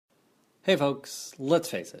Hey folks,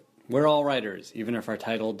 let's face it, we're all writers, even if our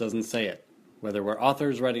title doesn't say it. Whether we're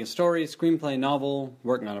authors writing a story, screenplay, novel,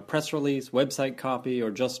 working on a press release, website copy,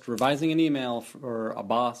 or just revising an email for a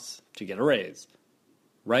boss to get a raise.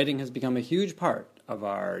 Writing has become a huge part of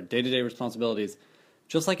our day-to-day responsibilities.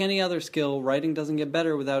 Just like any other skill, writing doesn't get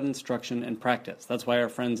better without instruction and practice. That's why our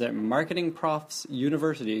friends at Marketing Profs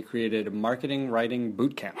University created Marketing Writing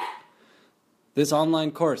Bootcamp. This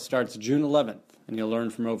online course starts June 11th, and you'll learn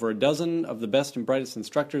from over a dozen of the best and brightest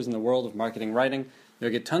instructors in the world of marketing writing.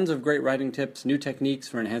 You'll get tons of great writing tips, new techniques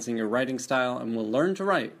for enhancing your writing style, and will learn to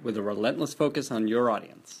write with a relentless focus on your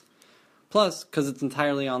audience. Plus, because it's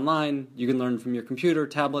entirely online, you can learn from your computer,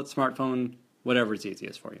 tablet, smartphone, whatever's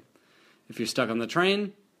easiest for you. If you're stuck on the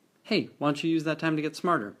train, hey, why don't you use that time to get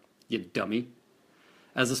smarter, you dummy?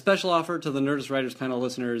 As a special offer to the Nerdist Writers Panel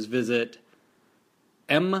listeners, visit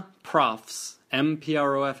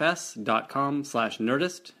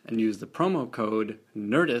mprofs.com/nerdist and use the promo code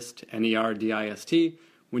NERDIST, NERDIST,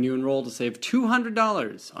 when you enroll to save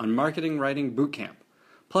 $200 on Marketing Writing Bootcamp.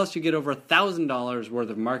 Plus, you get over $1,000 worth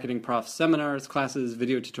of Marketing Prof seminars, classes,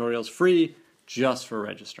 video tutorials free just for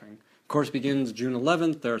registering. The course begins June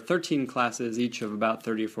 11th. There are 13 classes, each of about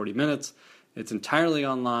 30 or 40 minutes. It's entirely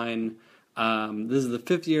online. This is the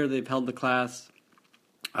 5th year they've held the class.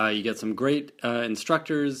 You get some great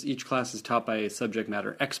instructors. Each class is taught by a subject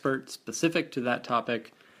matter expert specific to that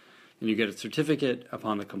topic, and you get a certificate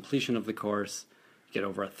upon the completion of the course. You get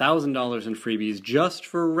over $1,000 in freebies just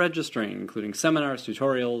for registering, including seminars,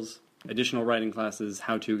 tutorials, additional writing classes,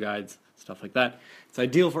 how-to guides, stuff like that. It's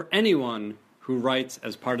ideal for anyone who writes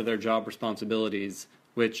as part of their job responsibilities,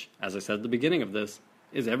 which, as I said at the beginning of this,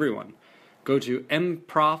 is everyone. Go to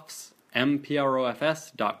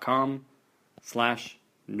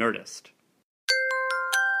mprofs.com/Nerdist.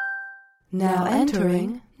 Now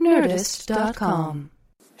entering Nerdist.com.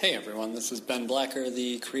 Hey everyone, this is Ben Blacker,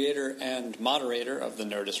 the creator and moderator of the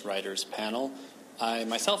Nerdist Writers Panel. I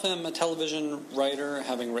myself am a television writer,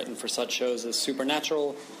 having written for such shows as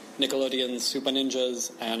Supernatural, Nickelodeon's Super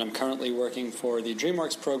Ninjas, and I'm currently working for the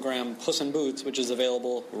DreamWorks program Puss in Boots, which is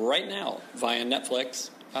available right now via Netflix.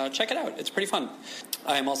 Check it out. It's pretty fun.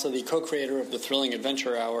 I am also the co-creator of the Thrilling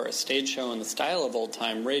Adventure Hour, a stage show in the style of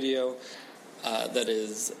old-time radio that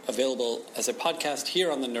is available as a podcast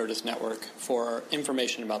here on the Nerdist Network. For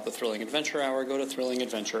information about the Thrilling Adventure Hour, go to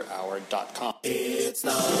thrillingadventurehour.com. It's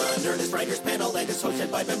the Nerdist Writers Panel, and it's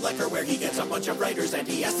hosted by Ben Blacker, where he gets a bunch of writers and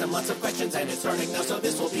he asks them lots of questions, and it's starting now, so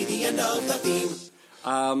this will be the end of the theme.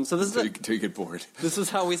 So this is Till you get bored. This is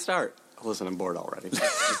how we start. Listen, I'm bored already.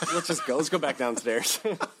 Let's just go. Let's go back downstairs.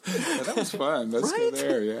 Yeah, that was fun. Let's go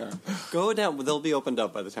there, yeah. Go down. They'll be opened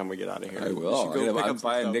up by the time we get out of here. I will. I'm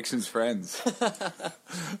buying Nixon's Friends.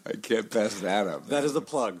 I can't pass that up. That is a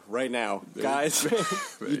plug right now. Guys,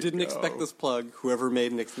 you didn't expect this plug, whoever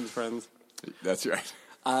made Nixon's Friends. That's right.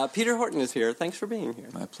 Peter Horton is here. Thanks for being here.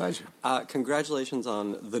 My pleasure. Congratulations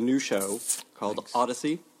on the new show called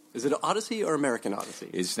Odyssey. Is it Odyssey or American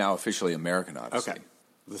Odyssey? It's now officially American Odyssey. Okay.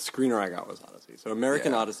 The screener I got was Odyssey. So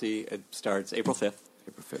American Odyssey, it starts April 5th.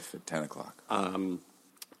 April 5th at 10 o'clock.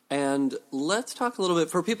 And let's talk a little bit,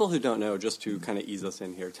 for people who don't know, just to kind of ease us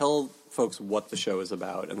in here, tell folks what the show is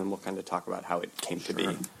about, and then we'll kind of talk about how it came to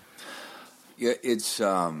be. Yeah, it's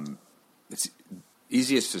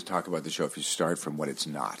easiest to talk about the show if you start from what it's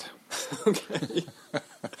not. Okay.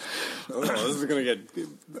 Oh, no, this is going to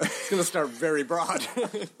it's going to start very broad.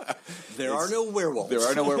 There are no werewolves. There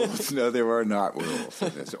are no werewolves. No, there are not werewolves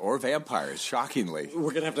in this. Or vampires, shockingly.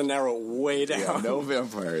 We're going to have to narrow it way down. Yeah, no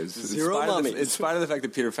vampires. Zero mummies. In spite of the fact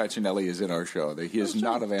that Peter Facinelli is in our show, that he is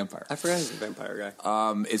not a vampire. I forgot he's a vampire guy.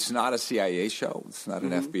 It's not a CIA show. It's not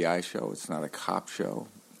an FBI show. It's not a cop show.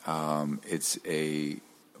 It's a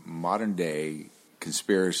modern-day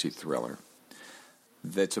conspiracy thriller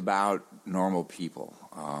that's about normal people,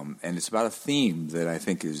 and it's about a theme that I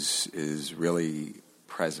think is really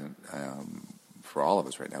present for all of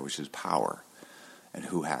us right now, which is power and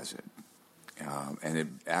who has it. And it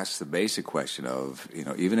asks the basic question of,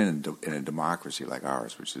 even in a democracy like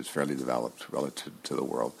ours, which is fairly developed relative to the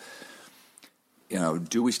world,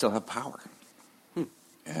 do we still have power?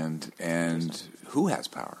 And who has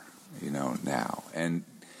power? Now. And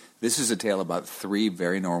this is a tale about three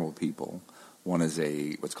very normal people. One is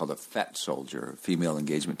what's called a FET soldier, female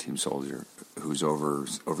engagement team soldier, who's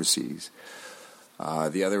overseas.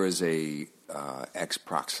 The other is a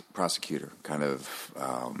ex-prosecutor,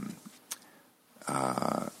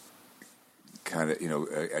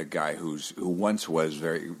 a guy who once was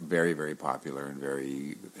very, very, very popular and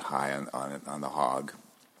very high on the hog,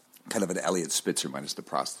 kind of an Elliot Spitzer minus the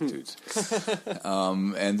prostitutes.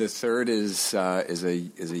 And the third is a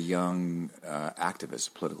young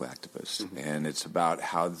activist, political activist, and it's about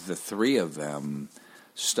how the three of them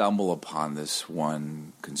stumble upon this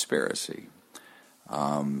one conspiracy,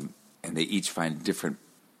 and they each find different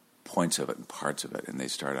points of it and parts of it, and they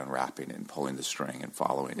start unwrapping it and pulling the string and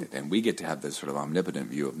following it, and we get to have this sort of omnipotent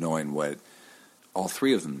view of knowing what all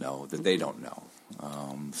three of them know that they don't know.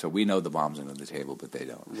 So we know the bomb's under the table, but they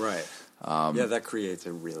don't. Right. Yeah, that creates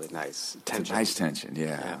a really nice tension. Nice tension,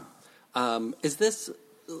 yeah. Is this...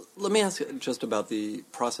 Let me ask just about the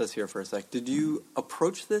process here for a sec. Did you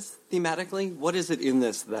approach this thematically? What is it in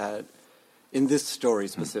this that... in this story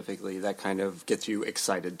specifically, that kind of gets you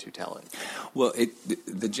excited to tell it? Well,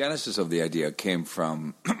 the genesis of the idea came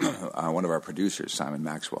from one of our producers, Simon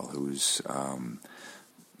Maxwell, who's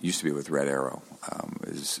used to be with Red Arrow,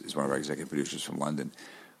 is one of our executive producers from London,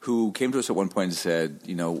 who came to us at one point and said,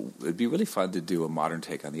 it'd be really fun to do a modern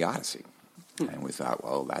take on the Odyssey. And we thought,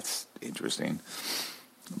 well, that's interesting,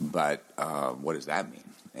 but what does that mean?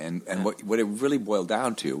 And what it really boiled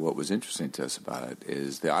down to, what was interesting to us about it,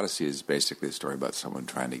 is the Odyssey is basically a story about someone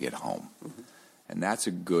trying to get home. And that's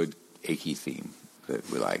a good, achy theme that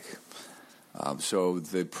we like. So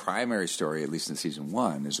the primary story, at least in season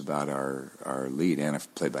 1, is about our lead, Anna,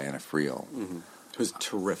 played by Anna Friel. Who's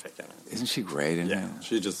terrific in it. Isn't she great in it?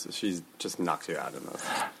 She just knocks you out in those.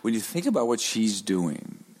 When you think about what she's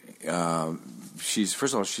doing,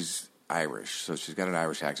 first of all, she's Irish, so she's got an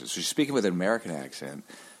Irish accent. So she's speaking with an American accent,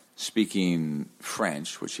 speaking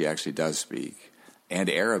French, which she actually does speak, and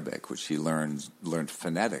Arabic, which she learned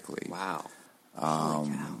phonetically. Wow.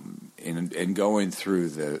 And going through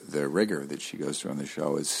the rigor that she goes through on the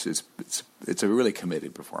show, it's a really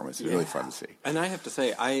committed performance. It's really fun to see. And I have to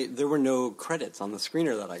say, there were no credits on the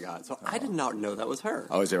screener that I got, so I did not know that was her.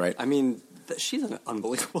 Oh, is that right? I mean, she's an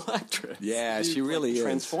unbelievable actress. Yeah, she really is.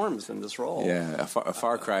 Transforms in this role. Yeah, a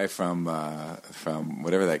far cry from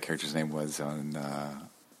whatever that character's name was on...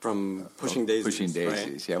 from Pushing Daisies. Pushing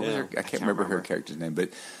Daisies, right? Yeah. I can't remember her character's name, but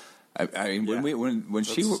I mean, when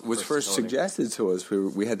she was first suggested to us,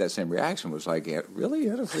 we had that same reaction. It was like, really?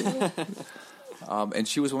 And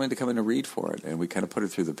she was willing to come in and read for it, and we kind of put her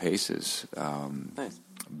through the paces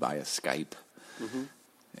via Skype.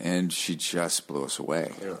 And she just blew us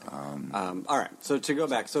away. All right, so to go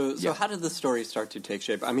back, so how did the story start to take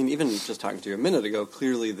shape? I mean, even just talking to you a minute ago,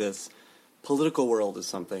 clearly this political world is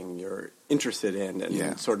something you're interested in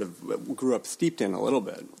and sort of grew up steeped in a little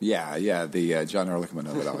bit. Yeah, the John Ehrlichman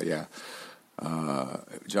of it all, yeah.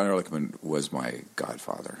 John Ehrlichman was my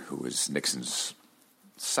godfather, who was Nixon's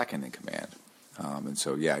second in command. And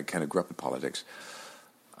so, I kind of grew up in politics.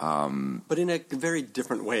 But in a very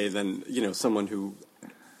different way than, someone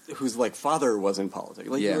whose like father was in politics.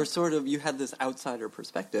 Like you were you had this outsider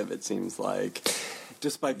perspective, it seems like,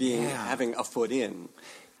 just by having a foot in.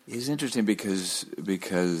 It's interesting because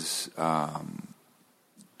John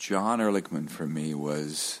Ehrlichman for me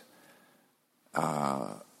was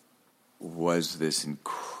this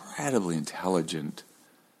incredibly intelligent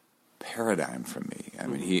paradigm for me. I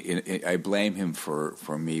mean, I blame him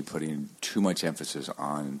for me putting too much emphasis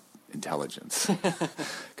on intelligence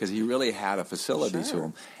because he really had a facility to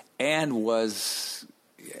him and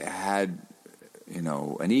had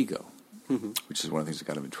an ego, which is one of the things that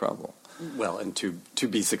got him in trouble. Well, and to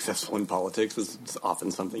be successful in politics is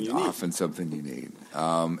often something you need.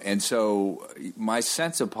 And so my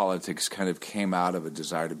sense of politics kind of came out of a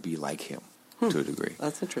desire to be like him to a degree.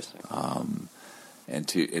 That's interesting. And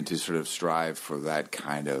to sort of strive for that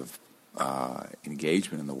kind of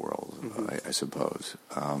engagement in the world, I suppose.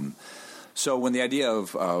 So when the idea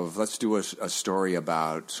of let's do a story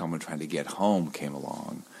about someone trying to get home came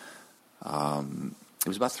along, it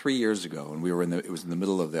was about 3 years ago, and it was in the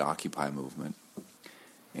middle of the Occupy movement,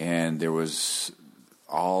 and there was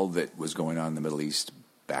all that was going on in the Middle East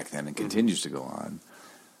back then and continues to go on.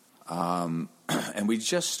 And we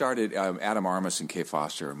just started, Adam Armas and Kay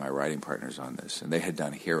Foster are my writing partners on this, and they had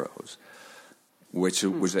done Heroes, which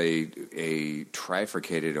was a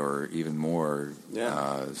trifurcated or even more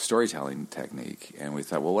storytelling technique. And we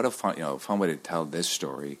thought, well, what a fun way to tell this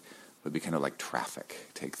story would be kind of like Traffic.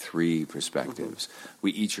 Take 3 perspectives.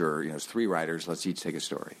 We each are, it's 3 writers. Let's each take a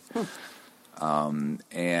story.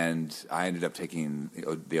 And I ended up taking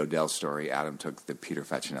the Odell story. Adam took the Peter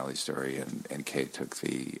Facinelli story, and Kate took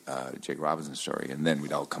the Jake Robinson story. And then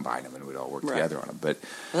we'd all combine them, and we'd all work together on them. But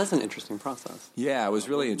that's an interesting process. Yeah, it was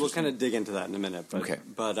really interesting. We'll kind of dig into that in a minute. But, okay.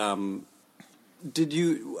 But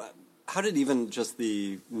how did even just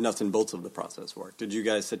the nuts and bolts of the process work? Did you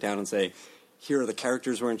guys sit down and say, here are the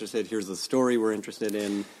characters we're interested in, here's the story we're interested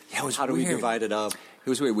in, yeah, it was how do we divide it up? It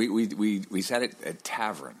was weird. We sat at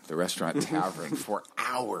Tavern, the restaurant Tavern, for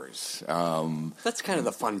hours. That's kind of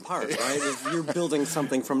the fun part, right? Is you're building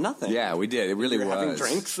something from nothing. Yeah, we did. It really You're was. having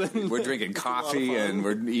drinks. We're drinking coffee and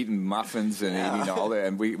we're eating muffins and eating all that.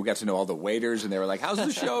 And we got to know all the waiters, and they were like, "How's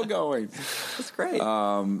the show going?" That's great.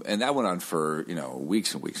 And that went on for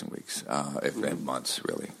weeks and weeks and weeks, and months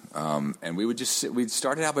really. And we would we'd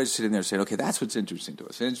started out by just sitting there saying, "Okay, that's what's interesting to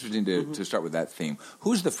us. It's interesting to start with that theme.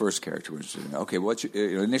 Who's the first character we're interested in? Okay,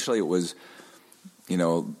 initially it was,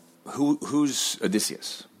 who's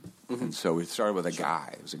Odysseus?" And so we started with a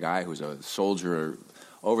guy. It was a guy who was a soldier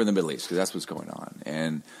over in the Middle East, because that's what's going on.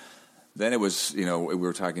 And then it was, we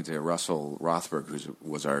were talking to Russell Rothberg, who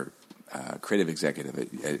was our creative executive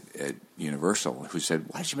at Universal, who said,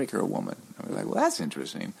 "Why did you make her a woman?" And we were like, "Well, that's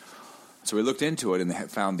interesting." So we looked into it and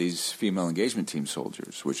found these female engagement team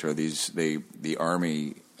soldiers, which are the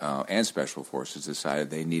Army and Special Forces decided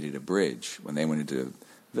they needed a bridge when they went into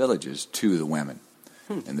villages to the women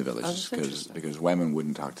in the villages, because women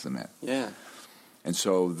wouldn't talk to the men. Yeah. And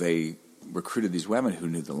so they recruited these women who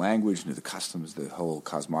knew the language, knew the customs, the whole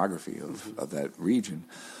cosmography of that region,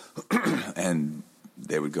 and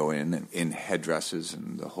they would go in headdresses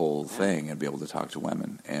and the whole thing and be able to talk to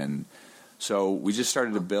women. And so we just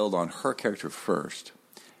started to build on her character first.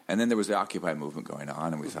 And then there was the Occupy movement going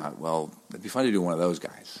on, and we thought, well, it'd be fun to do one of those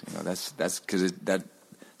guys. That's because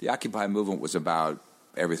the Occupy movement was about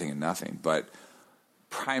everything and nothing, but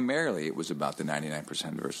primarily it was about the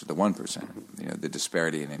 99% versus the 1%. The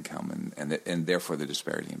disparity in income and therefore the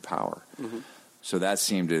disparity in power. Mm-hmm. So that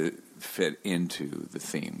seemed to fit into the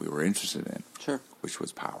theme we were interested in, sure, which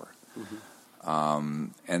was power. Mm-hmm.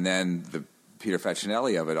 And then the Peter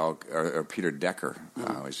Facinelli of it all, or Peter Decker,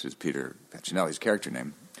 which is Peter Facinelli's character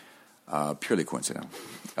name, purely coincidental,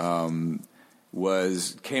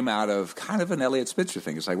 came out of kind of an Elliot Spitzer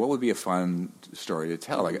thing. It's like, what would be a fun story to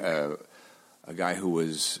tell? Like a guy who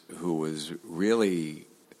was really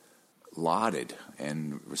lauded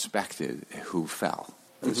and respected, who fell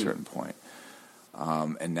at a certain point,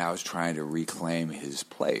 and now is trying to reclaim his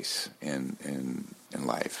place in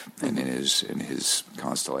life and in his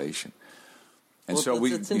constellation. And well, so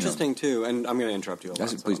it's interesting too, and I'm going to interrupt you a lot.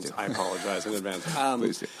 Please do. I apologize in advance.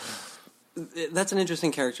 Please do. That's an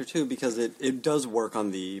interesting character too, because it does work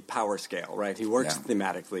on the power scale, right? He works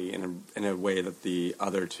thematically in a way that the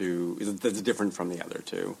other two that's different from the other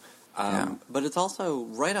two. But it's also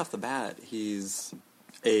right off the bat, he's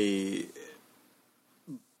a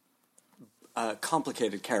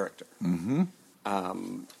complicated character. Mm-hmm.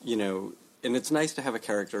 And it's nice to have a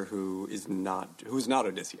character who's not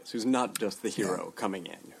Odysseus, who's not just the hero coming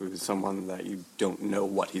in, who's someone that you don't know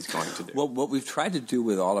what he's going to do. Well, what we've tried to do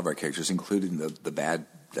with all of our characters, including the bad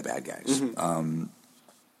guys,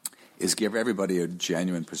 is give everybody a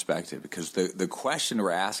genuine perspective, because the question we're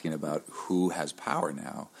asking about who has power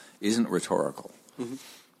now isn't rhetorical.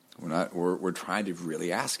 Mm-hmm. We're trying to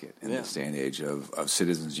really ask it in this day and age of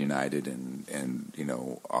Citizens United and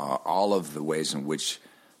all of the ways in which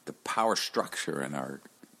the power structure in our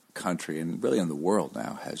country and really in the world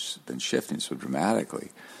now has been shifting so dramatically.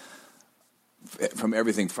 From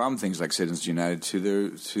everything from things like Citizens United to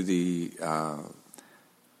the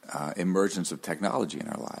emergence of technology in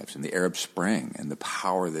our lives, and the Arab Spring and the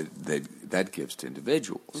power that gives to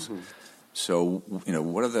individuals. Mm-hmm. So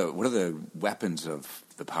what are the weapons of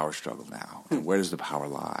the power struggle now, and where does the power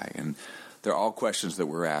lie? And they're all questions that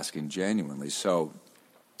we're asking genuinely. So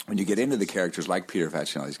when you get into the characters like Peter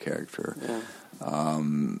Facinelli's character,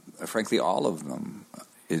 frankly, all of them,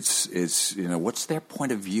 it's what's their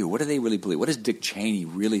point of view? What do they really believe? What does Dick Cheney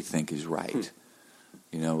really think is right?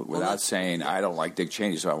 Without saying I don't like Dick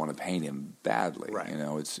Cheney, so I want to paint him badly. Right.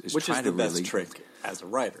 It's which trying is the to best really trick as a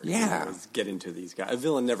writer. Yeah, is get into these guys. A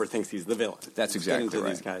villain never thinks he's the villain. That's exactly get into right.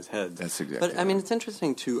 these guys' heads. That's exactly. But I mean, it's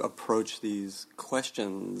interesting to approach these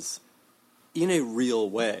questions in a real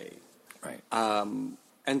way, right?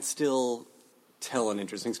 And still tell an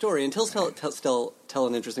interesting story, and still tell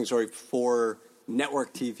an interesting story for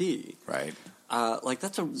network TV. Right.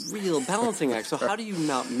 That's a real balancing act. So how do you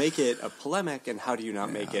not make it a polemic, and how do you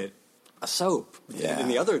not make it a soap in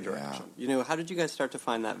the other direction? How did you guys start to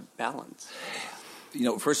find that balance?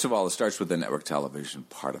 First of all, it starts with the network television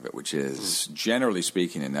part of it, which is, generally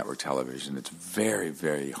speaking, in network television, it's very,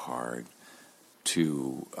 very hard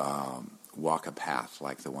to walk a path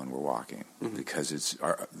like the one we're walking, because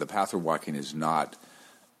the path we're walking is not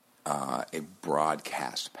a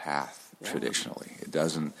broadcast path traditionally.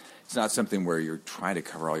 It's not something where you're trying to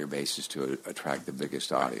cover all your bases to attract the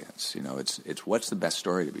biggest audience. It's what's the best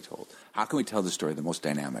story to be told? How can we tell the story the most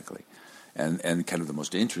dynamically and kind of the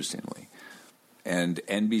most interestingly? And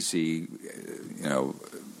NBC,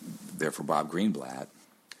 therefore Bob Greenblatt,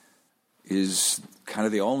 is kind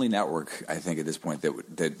of the only network, I think, at this point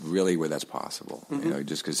that really where that's possible.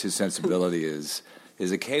 Just because his sensibility is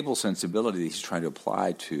a cable sensibility that he's trying to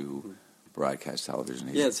apply to broadcast television.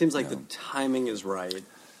 It seems like the timing is right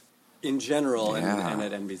in general and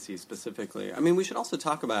at NBC specifically. I mean, we should also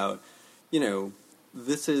talk about,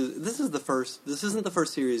 this isn't the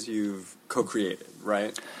first series you've co-created,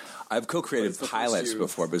 right? I've co-created pilots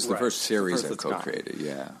before, but it's the first series I've co-created,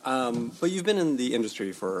 But you've been in the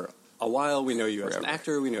industry for a while. We know you as an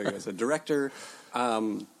actor. We know you as a director.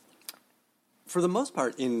 For the most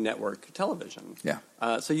part, in network television. Yeah.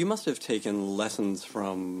 So you must have taken lessons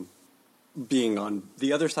from being on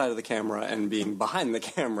the other side of the camera and being behind the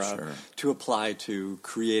camera to apply to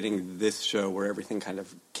creating this show where everything kind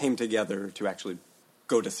of came together to actually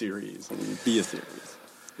go to series and be a series.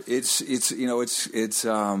 It's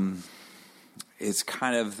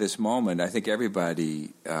kind of this moment. I think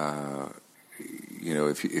everybody,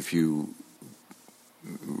 if you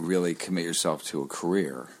really commit yourself to a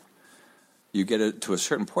career, you get to a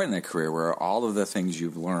certain point in that career where all of the things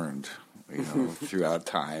you've learned, throughout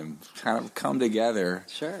time, kind of come together,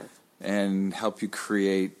 and help you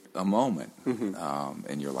create a moment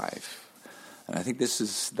in your life. And I think this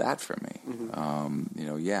is that for me.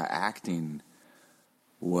 Acting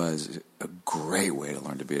was a great way to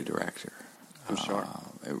learn to be a director. I'm sure.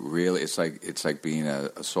 It's like being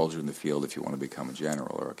a soldier in the field if you want to become a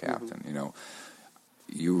general or a captain.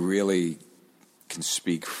 You really can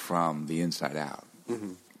speak from the inside out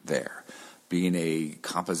there. Being a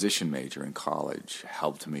composition major in college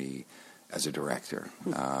helped me as a director,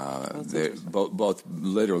 both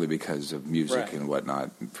literally because of music and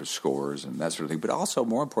whatnot for scores and that sort of thing, but also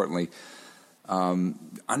more importantly,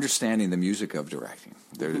 understanding the music of directing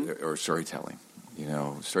or storytelling.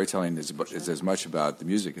 Storytelling is as much about the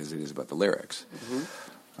music as it is about the lyrics.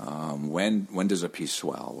 When does a piece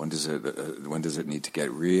swell? When does it need to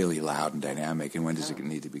get really loud and dynamic? And when does it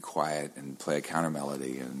need to be quiet and play a counter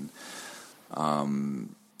melody?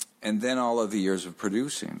 And then all of the years of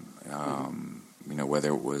producing, whether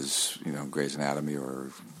it was Grey's Anatomy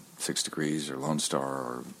or 6 Degrees or Lone Star,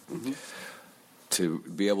 or to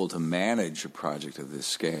be able to manage a project of this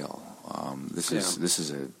scale. This is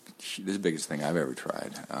the biggest thing I've ever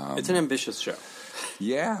tried. It's an ambitious show.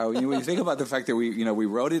 Yeah, when you think about the fact that we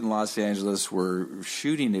wrote it in Los Angeles, we're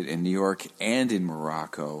shooting it in New York and in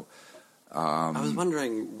Morocco. I was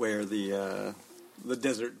wondering where the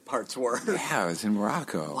desert parts were. Yeah, it's in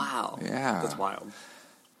Morocco. Wow. Yeah, that's wild.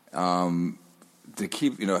 To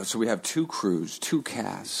keep, so we have 2 crews, 2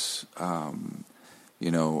 casts,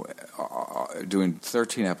 doing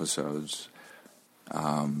 13 episodes.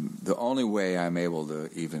 The only way I'm able to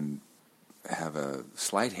even have a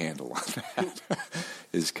slight handle on that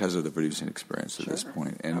is because of the producing experience at this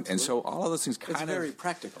point. And so all of those things kind of... It's very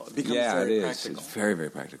practical. It becomes very practical. It's very, very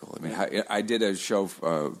practical. I mean, I did a show,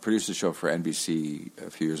 produced a show for NBC a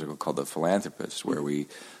few years ago called The Philanthropist, where we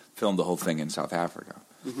filmed the whole thing in South Africa.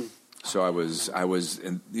 So I was,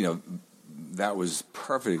 that was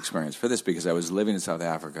perfect experience for this because I was living in South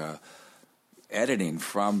Africa, editing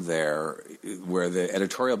from there, where the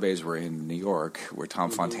editorial bays were in New York, where Tom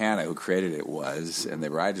Fontana, who created it, was, and the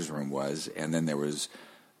writers' room was, and then there was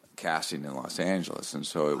casting in Los Angeles, and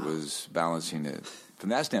so it was balancing it from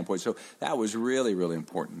that standpoint. So that was really, really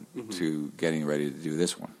important to getting ready to do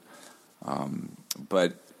this one.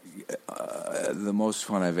 But the most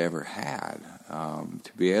fun I've ever had,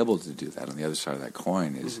 to be able to do that on the other side of that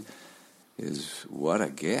coin is what a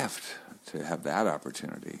gift to have that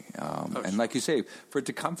opportunity. And like you say, for it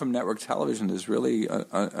to come from network television is really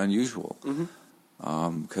unusual.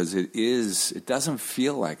 Because it doesn't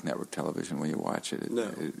feel like network television when you watch it.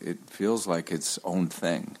 It feels like its own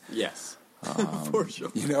thing. Yes. For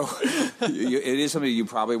sure. It is something you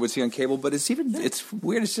probably would see on cable, but it's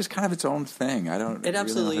weird. It's just kind of its own thing. I don't really know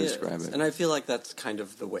how to describe it. And I feel like that's kind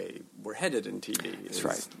of the way we're headed in TV. That's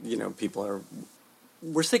right.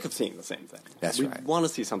 We're sick of seeing the same thing. That's right. We want to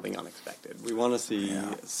see something unexpected. We want to see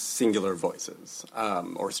singular voices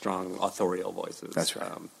or strong authorial voices. That's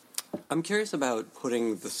right. I'm curious about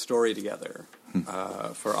putting the story together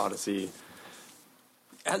for Odyssey.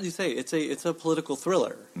 As you say, it's a political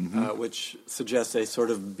thriller, which suggests a sort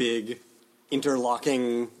of big,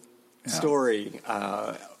 interlocking story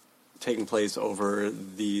taking place over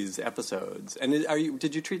these episodes. And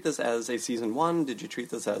did you treat this as a season 1? Did you treat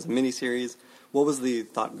this as a miniseries? What was the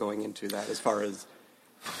thought going into that as far as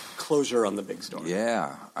closure on the big story?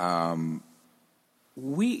 Yeah.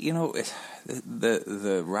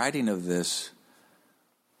 The writing of this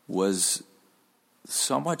was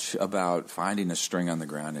so much about finding a string on the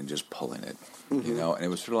ground and just pulling it, you know. And it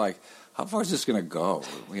was sort of like, how far is this going to go?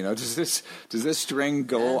 You know, does this string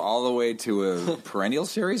go all the way to a perennial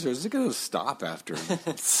series, or is it going to stop after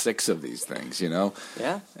 6 of these things? You know.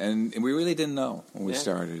 Yeah. And we really didn't know when we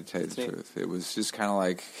started. To tell you the truth, it was just kind of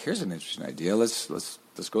like, here's an interesting idea. Let's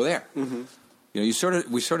go there. Mm-hmm. You know,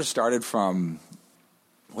 we sort of started from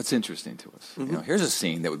what's interesting to us. Mm-hmm. You know, here's a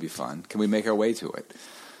scene that would be fun. Can we make our way to it?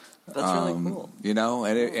 That's really cool. You know,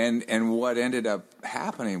 and what ended up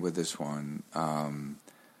happening with this one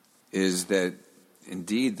is that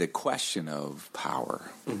indeed the question of power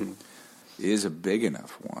is a big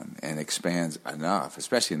enough one and expands enough,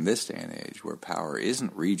 especially in this day and age where power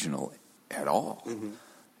isn't regional at all. Mm-hmm.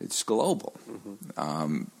 It's global.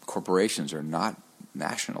 Mm-hmm. Corporations are not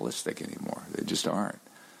nationalistic anymore. They just aren't.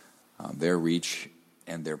 Their reach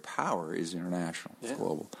and their power is international. It's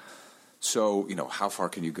global. So, you know, how far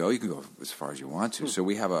can you go? You can go as far as you want to. So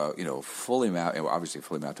we have a, you know, fully mapped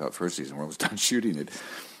out first season. We're almost done shooting it.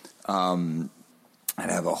 And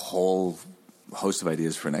have a whole host of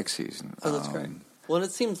ideas for next season. Oh, that's great. Well, and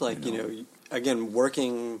it seems like, you know, again,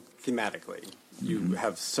 working thematically, you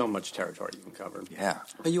have so much territory you can cover. Yeah.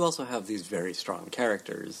 But you also have these very strong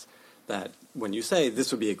characters that when you say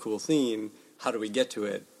this would be a cool scene, how do we get to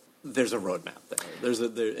it? There's a roadmap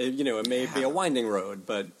there. You know, it may be a winding road,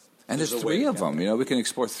 but... And there's 3 of them. You know, we can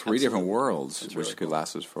explore 3 different worlds, which really could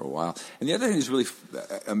last us for a while. And the other thing that's really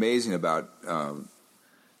amazing about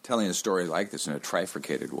telling a story like this in a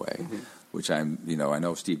trifurcated way, which I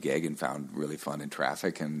know Steve Gagin found really fun in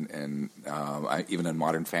Traffic, and even in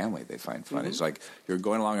Modern Family they find fun. It's like you're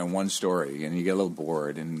going along on one story and you get a little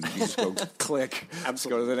bored and you just go click, let's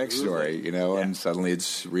go to the next story, you know, and suddenly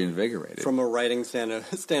it's reinvigorated. From a writing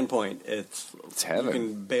standpoint, it's heaven. You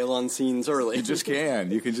can bail on scenes early. You just can.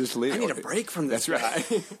 You can just leave. I need a break from this guy.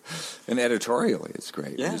 Right. And editorially, it's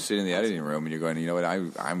great. Yeah, you sit in the editing room and you're going, you know what,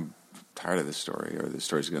 I'm tired of this story, or this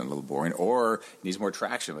story's getting a little boring, or it needs more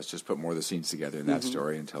traction. Let's just put more of the scenes together in that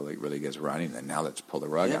story until it really gets running, and now let's pull the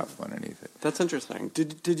rug out from underneath it. That's interesting.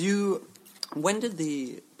 When did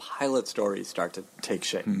the pilot story start to take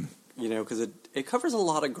shape? You know, because it covers a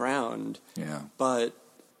lot of ground. Yeah. But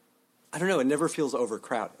I don't know, it never feels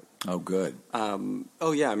overcrowded. Oh, good. I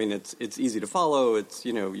mean, it's easy to follow. It's,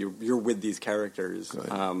 you know, you're with these characters.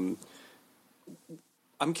 Good.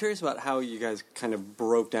 I'm curious about how you guys kind of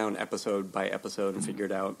broke down episode by episode and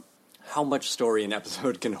figured out how much story an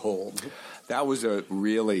episode can hold. That was a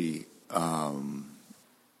really,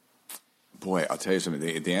 boy, I'll tell you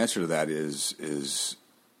something. The answer to that is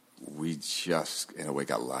we just, in a way,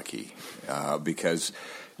 got lucky because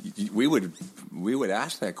we would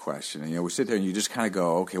ask that question, and, you know, we sit there and you just kind of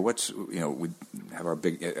go, okay, we have our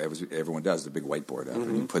big, everyone does, the big whiteboard up,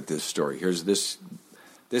 and you put this story. Here's this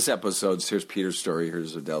episode, here's Peter's story,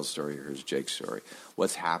 here's Adele's story, here's Jake's story.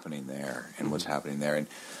 What's happening there, and what's happening there, and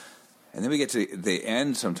then we get to the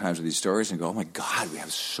end sometimes of these stories and go, oh my God, we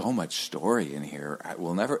have so much story in here.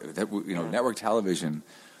 Network television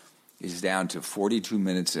is down to 42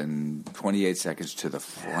 minutes and 28 seconds to the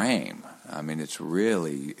frame. I mean, it's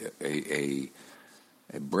really a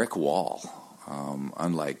brick wall,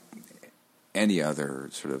 unlike any other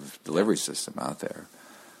sort of delivery system out there.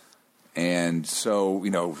 And so,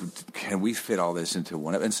 you know, can we fit all this into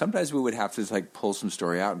one? And sometimes we would have to like pull some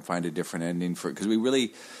story out and find a different ending because we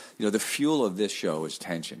really, you know, the fuel of this show is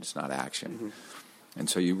tension. It's not action. And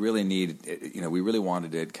so you really need, you know, we really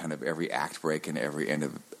wanted it kind of every act break and every end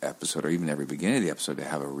of episode, or even every beginning of the episode, to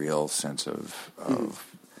have a real sense of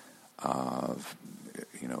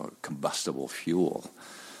you know, combustible fuel.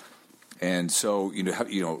 And so,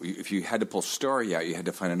 if you had to pull story out, you had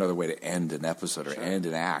to find another way to end an episode or end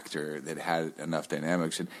an act that had enough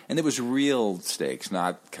dynamics. And there was real stakes,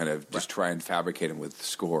 not kind of just try and fabricate them with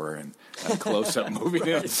score and a close-up moving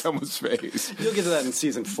in on someone's face. You'll get to that in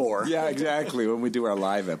season 4. Yeah, exactly, when we do our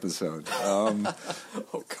live episode. Oh,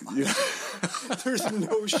 God. Yeah. There's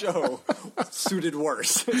no show suited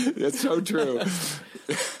worse. It's so true.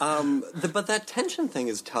 But that tension thing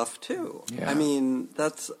is tough, too. Yeah. I mean,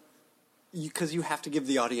 that's... Because you have to give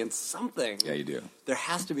the audience something. Yeah, you do. There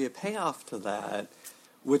has to be a payoff to that,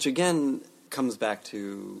 which again comes back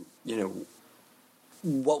to, you know,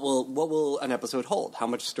 what will an episode hold? How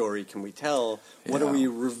much story can we tell? Yeah. What are we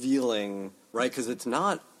revealing? Right? Because it's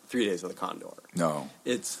not 3 Days of the Condor. No,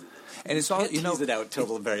 it's all, you know, tease it out till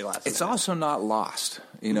the very last. It's minute. Also not Lost,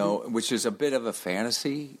 you know, which is a bit of a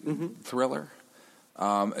fantasy thriller.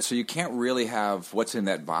 So you can't really have what's in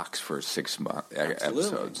that box for 6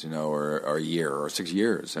 episodes, you know, or a year or 6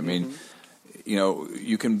 years. I mean, you know,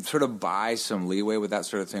 you can sort of buy some leeway with that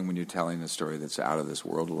sort of thing when you're telling a story that's out of this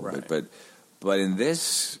world a little bit. But in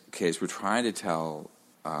this case, we're trying to tell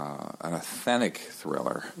an authentic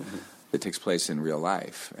thriller that takes place in real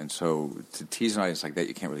life. And so to tease an audience like that,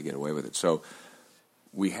 you can't really get away with it. So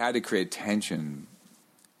we had to create tension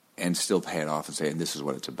and still pay it off and say, and this is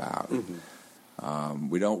what it's about.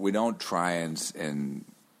 We don't try and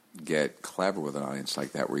get clever with an audience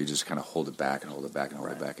like that, where you just kind of hold it back and hold it back and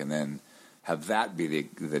hold it back, and then have that be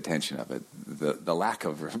the tension of it, the lack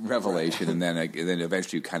of revelation, and then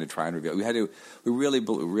eventually you kind of try and reveal. We really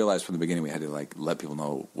realized from the beginning we had to like let people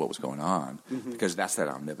know what was going on, because that's that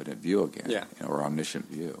omnipotent view again, or omniscient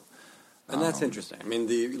view. And that's interesting. I mean,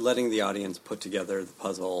 letting the audience put together the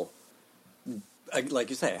puzzle, like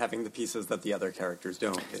you say, having the pieces that the other characters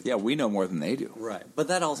don't. Yeah, we know more than they do. Right. But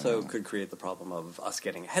that also could create the problem of us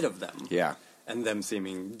getting ahead of them. Yeah. And them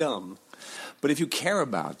seeming dumb. But if you care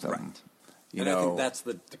about them, you know, I think that's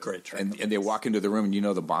the great trick. And they walk into the room and you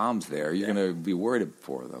know the bomb's there, you're going to be worried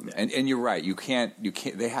for them. Yeah. And you're right. You can't.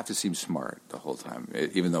 They have to seem smart the whole time,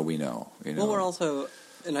 even though we know. Well, we're also,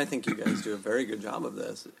 and I think you guys do a very good job of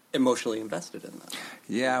this, emotionally invested in them.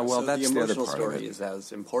 Yeah. Well, so that's the the other emotional part story of it. is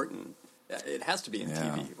as important. It has to be in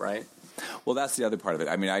TV, right? Well, that's the other part of it.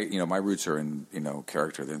 I mean, my roots are in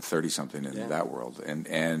character. They're 30-something in that world,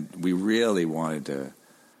 and we really wanted to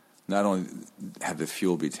not only have the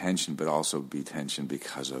fuel be tension, but also be tension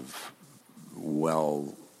because of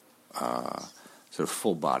sort of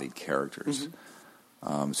full-bodied characters,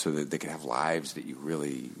 so that they could have lives that you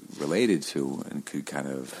really related to and could kind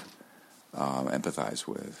of empathize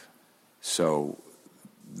with. So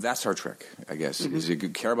that's our trick, I guess, is you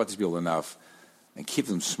care about these people enough and keep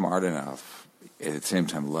them smart enough, at the same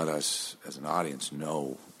time let us, as an audience,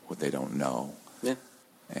 know what they don't know. Yeah.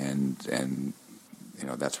 And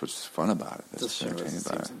that's what's fun about it. That's this entertaining seems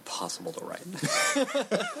about it. impossible to write.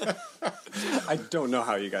 I don't know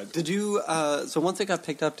how you guys... Did you... so once it got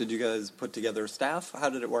picked up, did you guys put together staff? How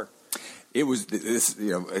did it work? It was this,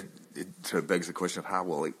 it sort of begs the question of how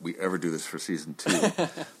will we ever do this for season 2.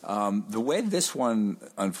 The way this one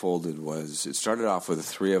unfolded was it started off with the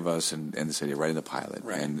three of us in the city writing the pilot,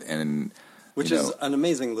 right. and which is an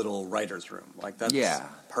amazing little writer's room. Like that's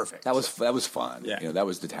perfect. That was fun. Yeah. That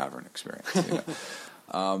was the tavern experience.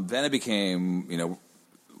 Then it became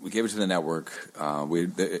we gave it to the network.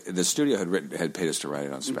 The studio had paid us to write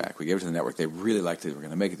it on spec. We gave it to the network. They really liked it. They were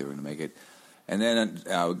going to make it. And then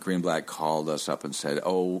Greenblatt called us up and said,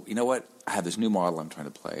 "Oh, you know what? I have this new model I'm trying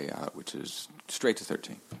to play out, which is straight to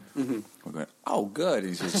 13." We're going, "Oh, good." And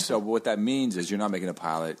he says, "So what that means is you're not making a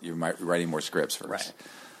pilot. You're writing more scripts first." Right.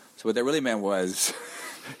 So what that really meant was,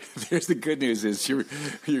 there's the good news is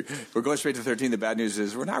we're going straight to 13. The bad news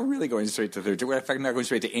is we're not really going straight to 13. We're in fact not going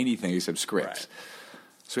straight to anything except scripts. Right.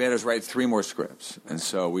 So we had us write 3 more scripts, and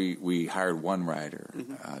so we hired one writer,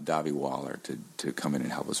 Davi Waller, to come in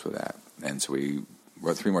and help us with that. And so we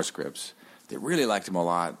wrote 3 more scripts. They really liked him a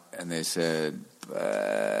lot, and they said,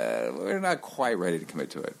 we're not quite ready to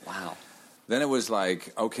commit to it. Wow. Then it was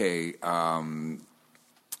like, okay,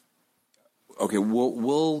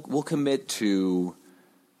 we'll commit to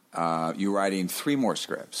you writing 3 more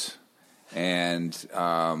scripts, and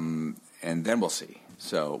then we'll see.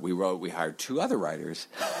 So we hired 2 other writers.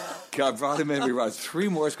 God brought them in. We wrote 3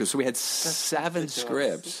 more scripts. So we had 7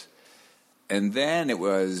 scripts. And then it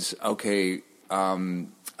was, okay, I'll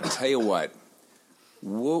tell you what,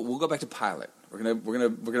 we'll go back to pilot. We're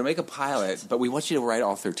gonna make a pilot, but we want you to write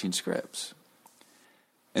all 13 scripts.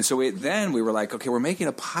 And so we were like, okay, we're making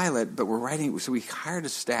a pilot, but we're writing. So we hired a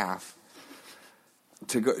staff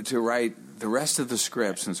to write the rest of the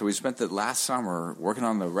scripts. And so we spent the last summer working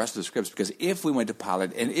on the rest of the scripts, because if we went to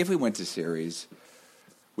pilot and if we went to series,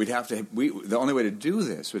 we'd have to. The only way to do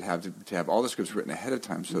this would have to have all the scripts written ahead of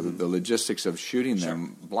time, so that the logistics of shooting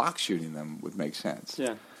them, block shooting them, would make sense.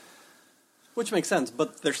 Yeah. Which makes sense,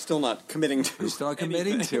 but they're still not committing to. They're still not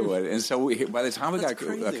committing to it, and so by the time we got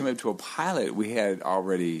committed to a pilot, we had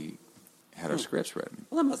already had our scripts written.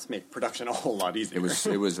 Well, that must make production a whole lot easier. It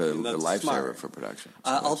was a lifesaver for production.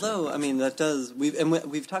 So although, I mean, that does.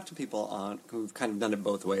 We've talked to people who've kind of done it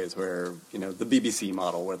both ways, where the BBC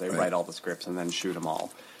model, where they write all the scripts and then shoot them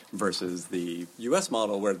all, versus the US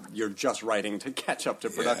model, where you're just writing to catch up to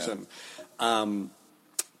production.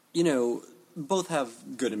 Both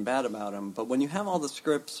have good and bad about them, but when you have all the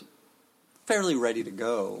scripts fairly ready to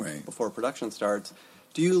go before production starts,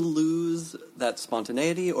 do you lose that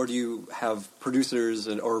spontaneity, or do you have producers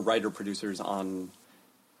or writer-producers on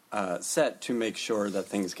set to make sure that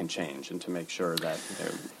things can change and to make sure that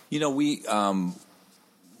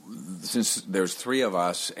since there's three of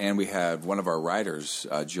us, and we had one of our writers,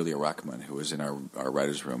 Julia Ruckman, who was in our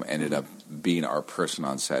writers' room, ended up being our person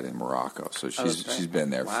on set in Morocco. So she's been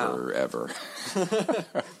there forever.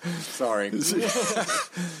 Sorry.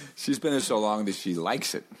 She's been there so long that she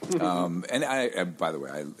likes it. And I, by the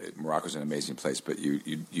way, Morocco's an amazing place, but you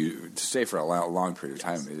to stay for a long period of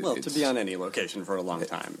time. To be on any location for a long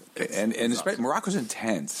time, and especially Morocco's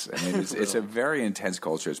intense. I mean, it's a very intense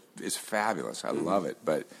culture. It's fabulous. I love it,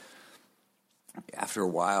 but after a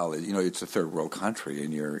while, it's a third world country,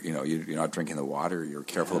 and you're not drinking the water. You're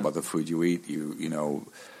careful about the food you eat.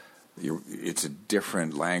 It's a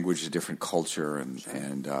different language, a different culture,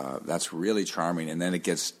 and that's really charming. And then it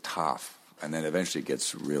gets tough, and then eventually it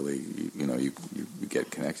gets really, you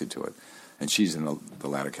get connected to it. And she's in the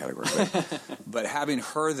latter category. But having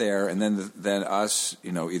her there, and then us,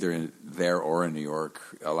 either there or in New York,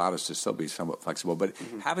 allowed us to still be somewhat flexible. But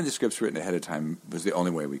having the scripts written ahead of time was the only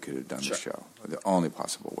way we could have done the show, the only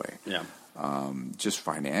possible way. Yeah. Just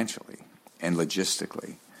financially and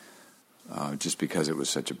logistically, just because it was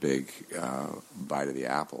such a big bite of the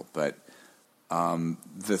apple. But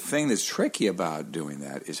the thing that's tricky about doing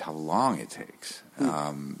that is how long it takes.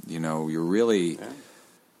 You're really... Yeah.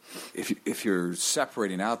 If you're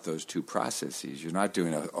separating out those two processes, you're not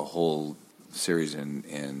doing a whole series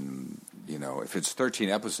in if it's 13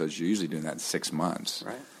 episodes, you're usually doing that in 6 months.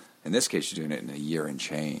 Right. In this case, you're doing it in a year and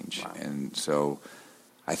change. Wow. And so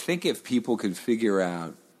I think if people could figure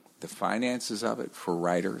out the finances of it for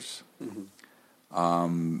writers, it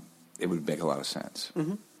would make a lot of sense.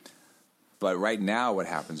 But right now what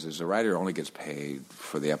happens is the writer only gets paid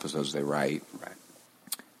for the episodes they write. Right.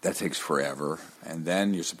 That takes forever, and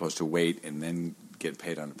then you're supposed to wait and then get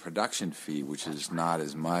paid on a production fee, which is not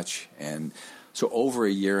as much. And so over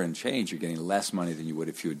a year and change, you're getting less money than you would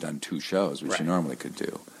if you had done 2 shows, which you normally could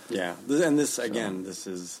do. Yeah, and this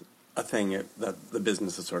is a thing that the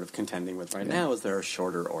business is sort of contending with right now, is there are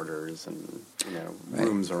shorter orders, and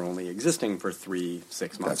rooms are only existing for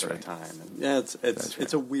 3-6 months at a time. And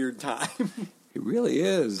it's a weird time. It really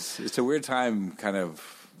is. It's a weird time, kind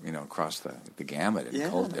of. Across the gamut in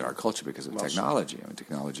our culture because of technology. I mean,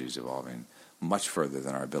 technology is evolving much further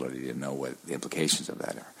than our ability to know what the implications of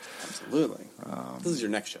that are. Absolutely. This is your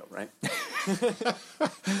next show, right?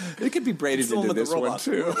 It could be braided into this one,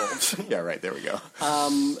 too. Yeah, right. There we go.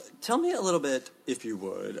 Tell me a little bit, if you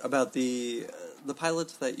would, about the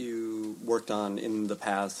pilots that you worked on in the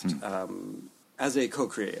past as a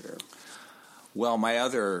co-creator. Well,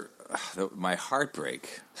 my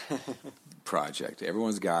heartbreak project.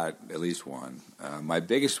 Everyone's got at least one. My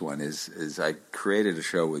biggest one is I created a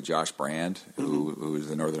show with Josh Brand, who is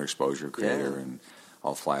the Northern Exposure creator, and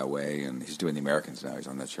I'll Fly Away, and he's doing The Americans now. He's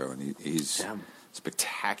on that show, and he's a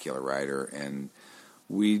spectacular writer. And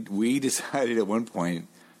we decided at one point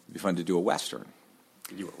it'd be fun to do a Western.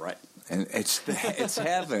 You were right. And it's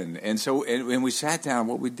heaven. And so when we sat down,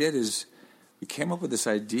 what we did is we came up with this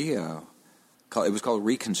idea. It was called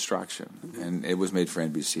Reconstruction, and it was made for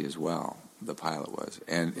NBC as well. The pilot was,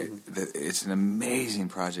 and it's an amazing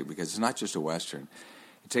project because it's not just a Western.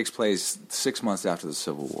 It takes place 6 months after the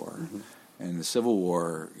Civil War, and the Civil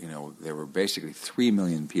War, there were basically 3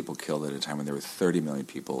 million people killed at a time when there were 30 million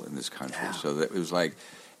people in this country. Yeah. So that it was like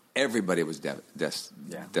everybody was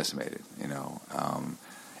decimated.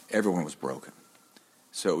 Everyone was broken.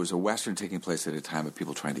 So it was a Western taking place at a time of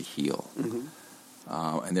people trying to heal.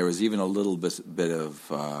 And there was even a little bit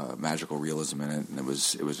of magical realism in it, and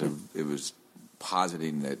it was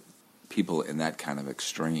positing that people in that kind of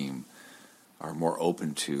extreme are more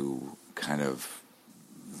open to kind of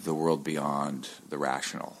the world beyond the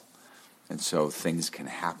rational, and so things can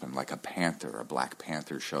happen. Like a black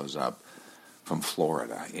panther shows up from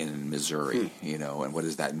Florida in Missouri, and what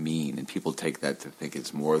does that mean? And people take that to think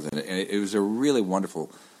it's more than. And it was a really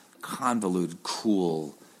wonderful, convoluted,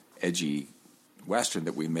 cool, edgy Western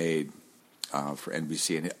that we made for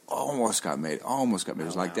NBC, and it almost got made. It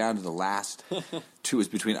was like down to the last 2. It was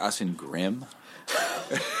between us and Grimm.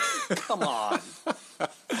 Come on.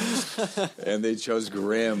 And they chose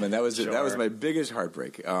Grimm, and that was that was my biggest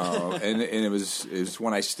heartbreak. And it was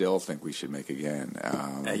one I still think we should make again.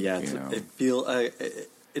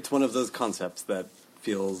 It's one of those concepts that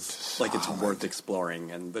feels like it's worth exploring,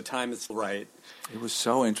 and the time is right. It was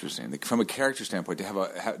so interesting from a character standpoint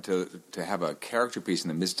to have a character piece in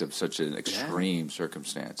the midst of such an extreme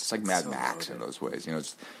circumstance. It's like Mad Max in those ways.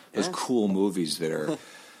 It's those cool movies that are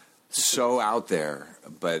so out there,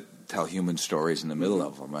 but tell human stories in the middle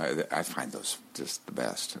of them. I find those just the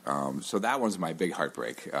best. So that one's my big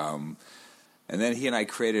heartbreak. And And then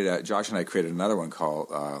Josh and I created another one called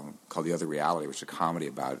The Other Reality, which is a comedy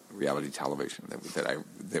about reality television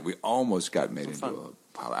that we almost got made into a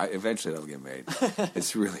pilot. Eventually that'll get made.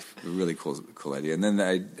 It's really cool idea. And then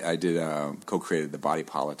I did co-created The Body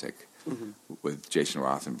Politic with Jason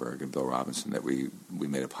Rothenberg and Bill Robinson that we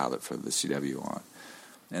made a pilot for the CW on.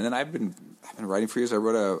 And then I've been writing for years. I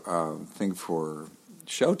wrote a thing for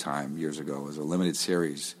Showtime years ago. It was a limited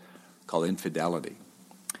series called Infidelity.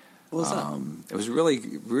 What was that? It was really,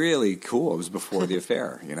 really cool. It was before The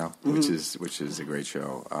Affair, which is a great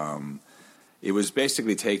show. It was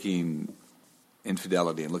basically taking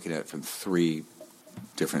infidelity and looking at it from 3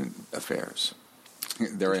 different affairs.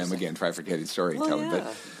 There I am again, trifurcated storytelling. Well,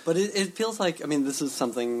 yeah. But it feels like, I mean, this is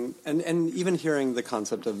something, and even hearing the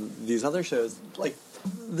concept of these other shows, like,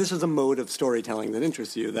 this is a mode of storytelling that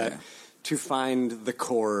interests you, that to find the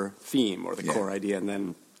core theme or the core idea and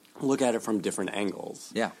then look at it from different angles.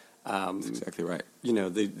 Yeah. That's exactly right.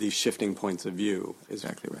 These shifting points of view is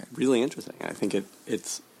exactly right. Really interesting. I think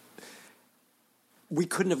it's we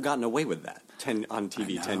couldn't have gotten away with that on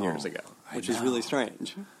TV 10 years ago, which is really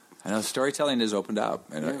strange. I know storytelling has opened up,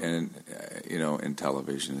 and in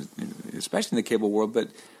television, especially in the cable world, but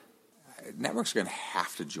networks are going to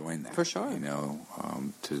have to join that for sure.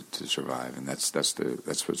 To survive, and that's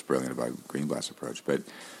what's brilliant about Greenblatt's approach, but.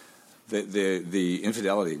 The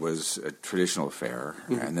infidelity was a traditional affair,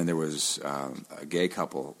 and then there was a gay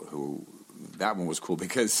couple who, that one was cool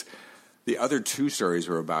because the other 2 stories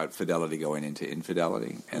were about fidelity going into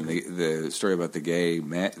infidelity, and the story about the gay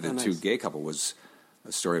man, two gay couple was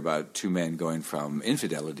a story about 2 men going from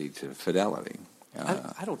infidelity to fidelity.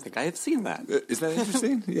 I don't think I have seen that. Isn't that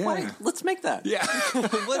interesting? Yeah. Why? Let's make that. Yeah.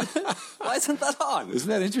 Why isn't that on? Isn't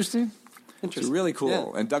that interesting? It's really cool.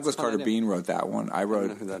 Yeah. And Douglas Carter Bean wrote that one. I don't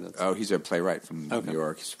know who that is. Oh, he's a playwright from New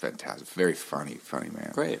York. He's fantastic. Very funny man.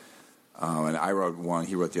 Great. And I wrote one.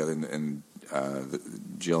 He wrote the other. And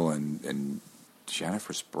Jill and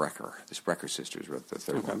Jennifer Sprecher, the Sprecher sisters, wrote the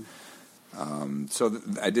third one. So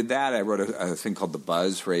I did that. I wrote a thing called The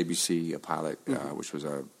Buzz for ABC, a pilot, which was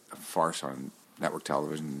a farce on network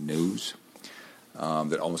television news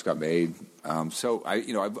that almost got made. So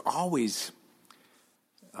I've always...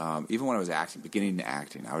 even when I was beginning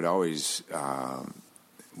acting, I would always,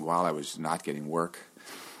 while I was not getting work,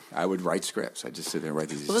 I would write scripts. I'd just sit there and write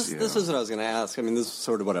these. Well, this is what I was going to ask. I mean, this is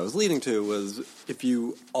sort of what I was leading to, was if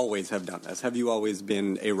you always have done this. Have you always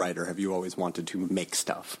been a writer? Have you always wanted to make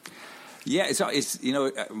stuff? Yeah, it's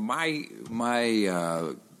my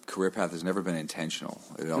career path has never been intentional.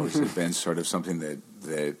 It always has been sort of something that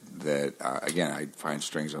again, I'd find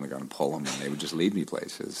strings on the gun and pull them, and they would just lead me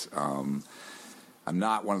places. I'm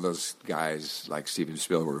not one of those guys like Steven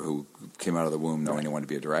Spielberg who came out of the womb knowing he wanted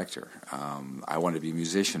to be a director. I wanted to be a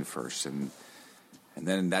musician first, and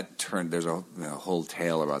then that turned. There's a whole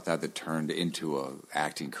tale about that turned into a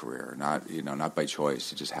acting career. Not by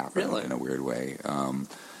choice. It just happened in a weird way.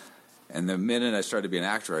 And the minute I started to be an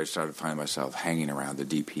actor, I started to find myself hanging around the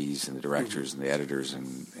DPs and the directors and the editors,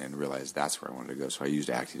 and realized that's where I wanted to go. So I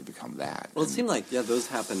used acting to become that. Well, it seemed like those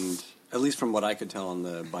happened. At least from what I could tell on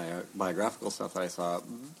the biographical stuff that I saw,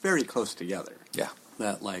 very close together. Yeah.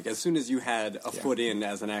 That, like, as soon as you had a foot in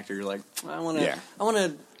as an actor, you're like, I want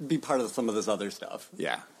to be part of some of this other stuff.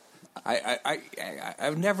 Yeah.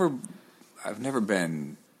 I've never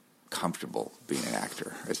been comfortable being an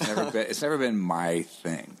actor. It's never been my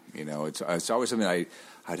thing. It's always something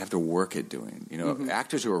I'd have to work at doing.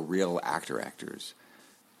 Actors who are real actors.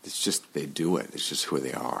 It's just, they do it. It's just who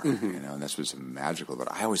they are, and that's what's magical.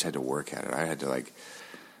 But I always had to work at it. I had to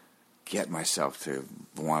get myself to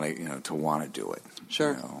want to do it.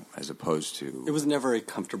 Sure. As opposed to, it was never a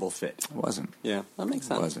comfortable fit. It wasn't. Yeah, that makes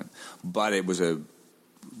sense. It wasn't. But it was a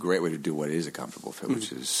great way to do what is a comfortable fit,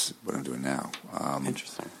 which is what I'm doing now.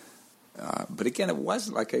 Interesting. But again, it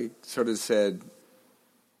wasn't like I sort of said,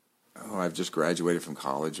 "Oh, I've just graduated from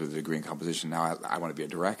college with a degree in composition. Now I want to be a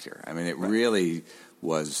director." I mean, it really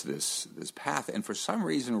was this path, and for some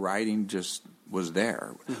reason, writing just was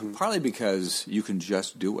there. Partly because you can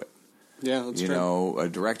just do it. Yeah, that's true. A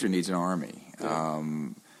director needs an army. Yeah.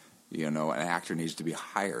 An actor needs to be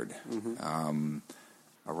hired.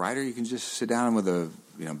 A writer, you can just sit down with a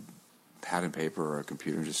pad and paper or a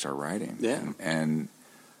computer and just start writing. Yeah, and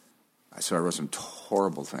so I wrote some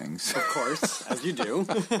horrible things. Of course, as you do.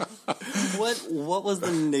 What was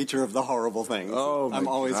the nature of the horrible things? Oh, I'm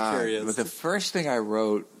always curious. But the first thing I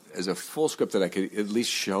wrote as a full script that I could at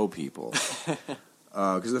least show people,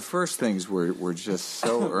 because the first things were just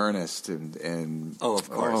so earnest and of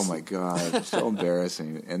course, oh my God, so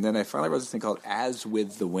embarrassing. And then I finally wrote this thing called "As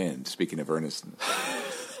with the Wind." Speaking of earnestness.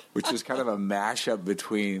 which was kind of a mashup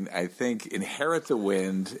between, I think, Inherit the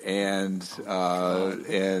Wind and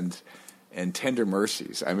Tender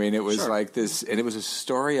Mercies. I mean, it was like this, and it was a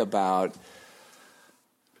story about.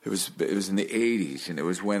 It was in the 80s, and it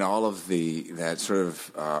was when all of that sort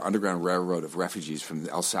of underground railroad of refugees from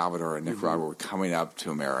El Salvador and Nicaragua were coming up to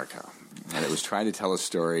America, and it was trying to tell a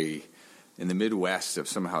story in the Midwest of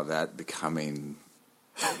somehow that becoming,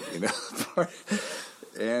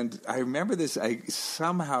 and I remember this. I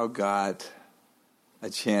somehow got a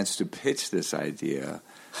chance to pitch this idea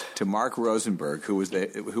to Mark Rosenberg, who was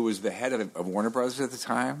the head of Warner Brothers at the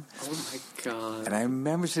time. Oh my God! And I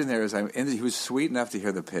remember sitting there he was sweet enough to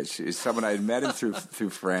hear the pitch. He's someone I had met him through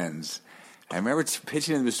friends. I remember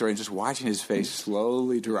pitching him the story and just watching his face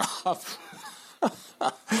slowly drop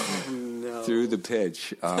through the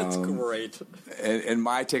pitch. That's great. And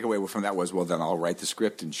my takeaway from that was, well, then I'll write the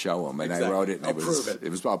script and show him. And exactly. I wrote it, and I'll prove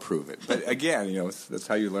it. I'll prove it. But again, that's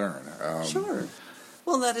how you learn. Sure.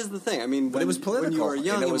 Well, that is the thing. I mean, but it was political. When you were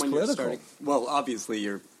young, and it was when political. You're starting, well, obviously,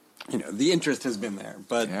 the interest has been there.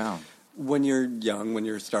 But when you're young, when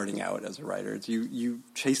you're starting out as a writer, you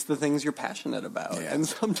chase the things you're passionate about, and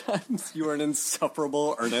sometimes you are an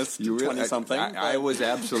insufferable earnest 20-something. I was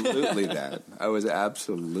absolutely that. I was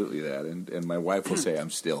absolutely that, and my wife will say I'm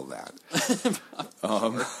still that.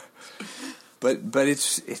 But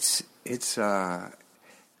it's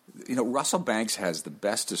Russell Banks has the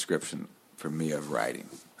best description for me of writing,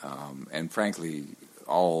 and frankly,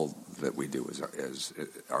 all that we do as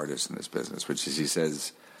artists in this business, which is, he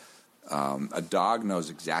says, a dog knows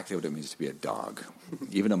exactly what it means to be a dog.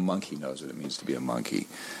 Even a monkey knows what it means to be a monkey.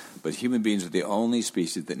 But human beings are the only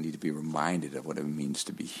species that need to be reminded of what it means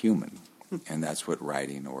to be human, and that's what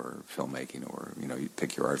writing or filmmaking or you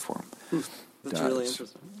pick your art form. That's really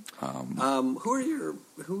interesting.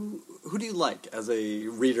 Who do you like as a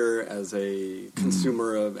reader, as a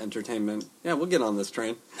consumer of entertainment? Yeah, we'll get on this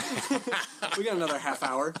train. We got another half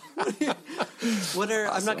hour. I'm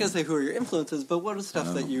not going to say who are your influences, but what are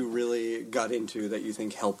stuff that you really got into that you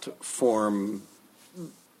think helped form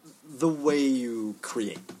the way you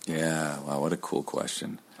create? Yeah, wow, what a cool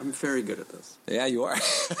question. I'm very good at this. Yeah, you are.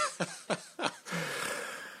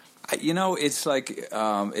 It's like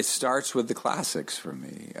it starts with the classics for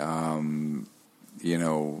me.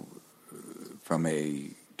 From a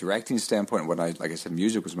directing standpoint, like I said,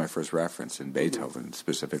 music was my first reference, and Beethoven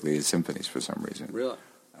specifically, his symphonies for some reason. Really?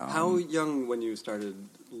 How young when you started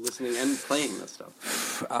listening and playing this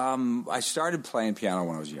stuff? I started playing piano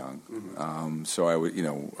when I was young. So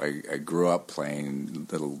I grew up playing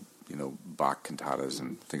little, Bach cantatas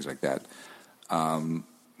and things like that.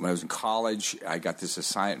 When I was in college, I got this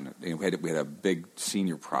assignment. We had a big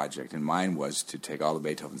senior project, and mine was to take all the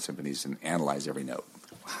Beethoven symphonies and analyze every note.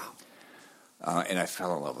 Wow! And I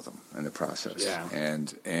fell in love with them in the process. Yeah.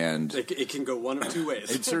 And it can go one of two ways.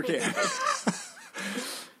 It sure can.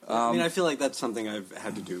 I feel like that's something I've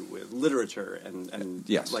had to do with literature, and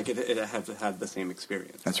yes, like it have had the same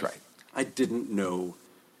experience. That's right. I didn't know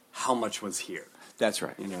how much was here. That's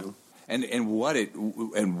right. And what it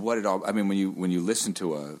all. I mean, when you listen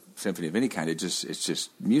to a symphony of any kind, it's just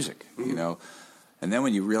music, And then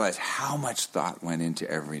when you realize how much thought went into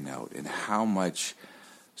every note, and how much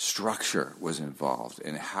structure was involved,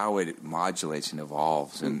 and how it modulates and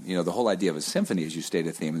evolves, and the whole idea of a symphony is you state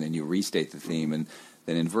a theme and then you restate the theme and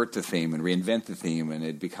then invert the theme and reinvent the theme, and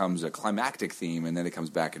it becomes a climactic theme, and then it comes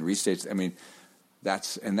back and restates. I mean.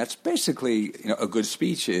 That's basically a good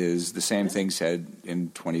speech is the same thing said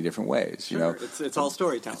in 20 different ways. Sure. It's all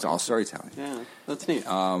storytelling. It's all storytelling. Yeah, that's neat.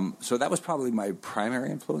 So that was probably my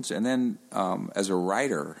primary influence, and then as a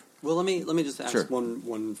writer. Well, let me just ask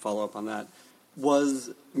one follow up on that.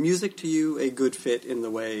 Was music to you a good fit in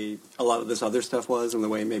the way a lot of this other stuff was, and the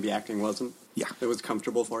way maybe acting wasn't? Yeah, it was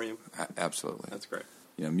comfortable for you. Absolutely, that's great.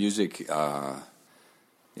 Music.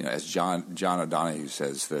 As John O'Donohue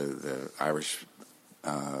says, the Irish.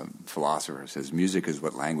 Philosopher says music is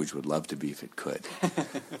what language would love to be if it could.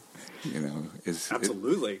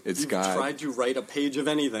 Absolutely. You've tried to write a page of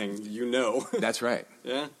anything, That's right.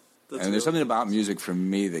 Yeah. And there's something about music for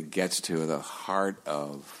me that gets to the heart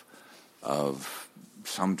of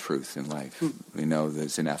some truth in life.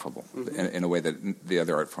 That's ineffable in a way that the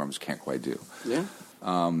other art forms can't quite do. Yeah.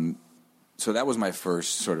 So that was my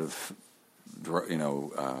first sort of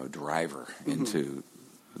driver into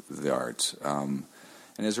the arts.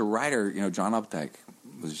 And as a writer, John Updike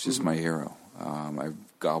was just my hero. I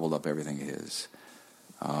gobbled up everything his.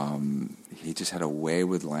 He just had a way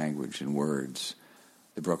with language and words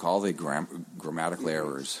that broke all the grammatical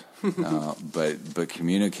errors, but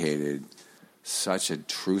communicated such a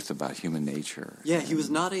truth about human nature. Yeah, he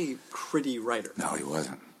was not a pretty writer. No, he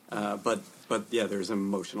wasn't. But yeah, there's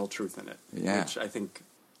emotional truth in it. Yeah. Which I think,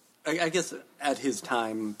 I guess at his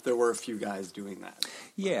time, there were a few guys doing that.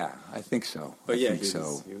 Yeah, I think so. But he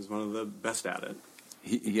was one of the best at it.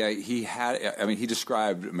 He had. I mean, he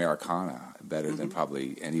described Americana better than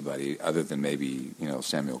probably anybody, other than maybe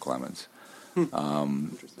Samuel Clemens.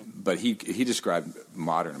 Interesting. But he described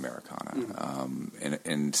modern Americana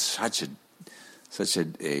in such a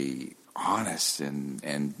honest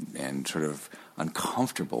and sort of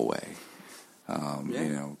uncomfortable way.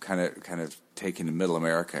 Kind of taking middle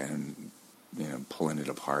America and pulling it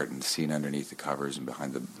apart and seeing underneath the covers and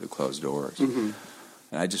behind the closed doors. And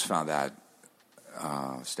I just found that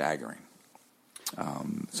staggering.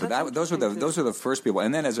 So those are the first people.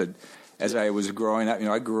 And then as I was growing up,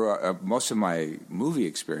 I grew up. Most of my movie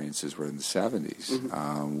experiences were in the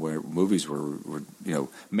 70s, where movies were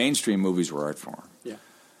mainstream movies were art form. Yeah.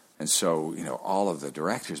 And so, all of the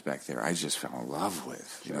directors back there, I just fell in love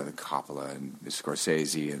with. The Coppola and the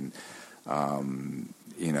Scorsese and,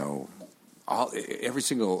 every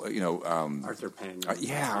single, Arthur Penn.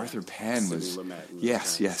 Arthur Penn was. Lumet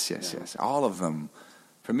Yes. All of them.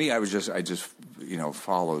 For me, I just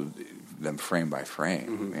followed them frame by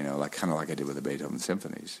frame. Kind of like I did with the Beethoven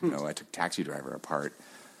symphonies. I took Taxi Driver apart.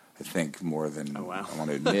 I think more than I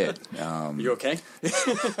want to admit. You okay?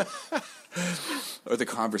 Or The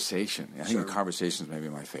Conversation. I think The Conversation is maybe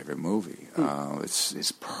my favorite movie.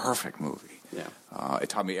 It's a perfect movie. Yeah. It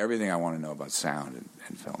taught me everything I want to know about sound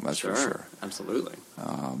and film. That's for sure. Absolutely.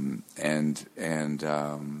 And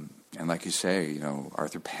like you say,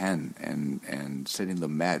 Arthur Penn and Sidney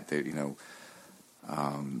Lumet.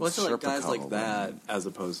 Well, I feel like guys like that, as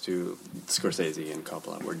opposed to Scorsese and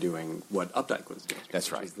Coppola, were doing what Updike was doing.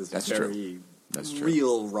 That's right. That's true. That's true.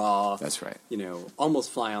 Real, raw. That's right.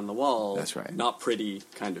 Almost fly on the wall. That's right. Not pretty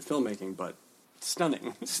kind of filmmaking, but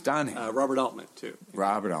stunning. Stunning. Robert Altman too.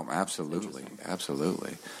 Robert Altman, absolutely.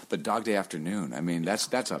 But Dog Day Afternoon, I mean, that's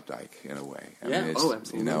Updike in a way. I mean, it's,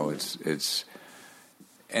 absolutely. It's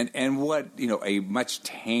and what a much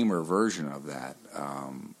tamer version of that.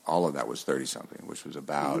 All of that was 30-something, which was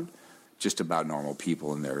about just about normal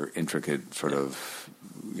people and their intricate sort of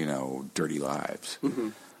dirty lives.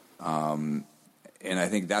 And I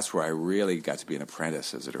think that's where I really got to be an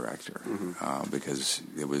apprentice as a director, because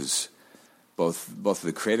it was both of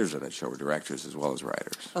the creators of that show were directors as well as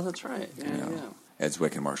writers. Oh, that's right. Yeah. Ed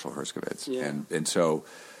Zwick and Marshall Herskovitz. Yeah. And so,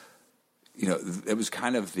 it was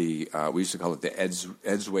kind of we used to call it the Ed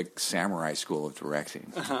Zwick Samurai School of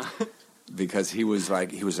Directing, because he was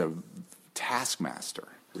a taskmaster.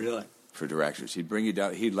 Really? For directors. He'd bring you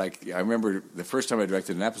down. I remember the first time I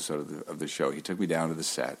directed an episode of the show, he took me down to the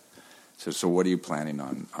set. So what are you planning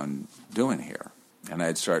on doing here? And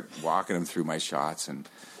I'd start walking him through my shots, and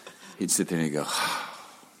he'd sit there and he'd go,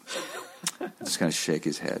 just kind of shake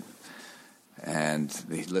his head. And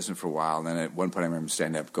he'd listen for a while, and then at one point I remember him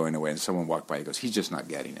standing up, going away, and someone walked by, he goes, he's just not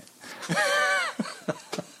getting it.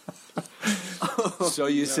 So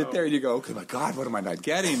you sit there and you go, okay, my God, what am I not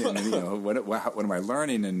getting? And what am I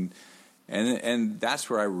learning? And that's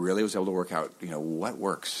where I really was able to work out, what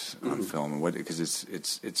works on film and because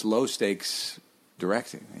it's low stakes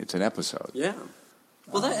directing. It's an episode. Yeah.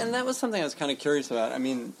 Well, that was something I was kind of curious about. I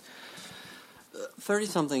mean,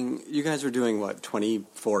 30-something, you guys were doing,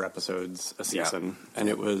 24 episodes a season, and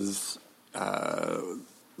it was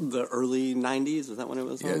the early 90s, is that when it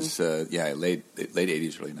was on? Yes, late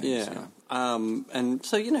 80s, early 90s. Yeah. And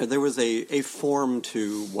so, there was a form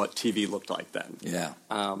to what TV looked like then. Yeah.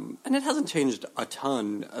 And it hasn't changed a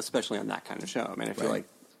ton, especially on that kind of show. I mean, I feel like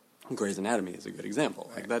Grey's Anatomy is a good example.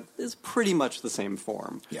 Like, that is pretty much the same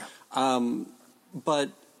form. Yeah. But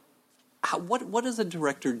what does a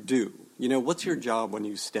director do? What's your job when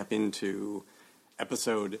you step into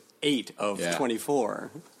episode 8 of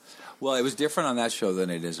 24? Well, it was different on that show than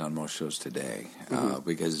it is on most shows today,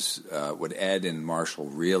 because what Ed and Marshall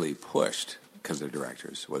really pushed, because they're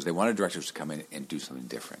directors, was they wanted directors to come in and do something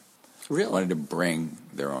different. Really? They wanted to bring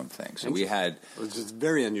their own thing. So we had... It was just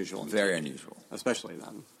very unusual. Very unusual. Especially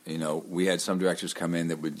then. We had some directors come in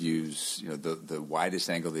that would use, the widest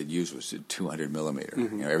angle they'd use was 200 millimeter.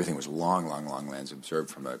 Everything was long lens observed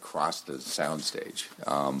from across the sound stage.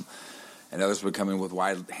 And others would come in with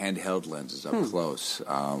wide handheld lenses up close.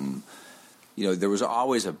 There was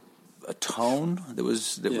always a tone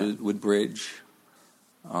that would bridge.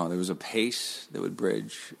 There was a pace that would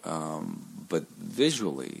bridge. But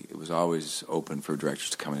visually, it was always open for directors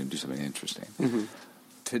to come in and do something interesting.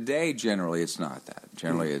 Today, generally, it's not that.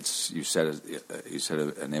 Generally, it's you set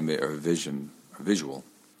an image or a visual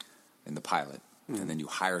in the pilot, and then you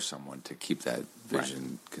hire someone to keep that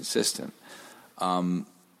vision consistent.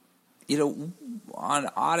 on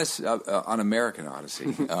Odyssey, on American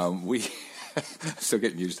Odyssey, we still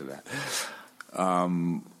getting used to that.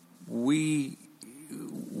 We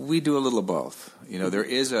do a little of both. There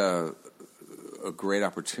is a great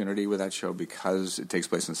opportunity with that show because it takes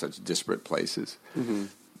place in such disparate places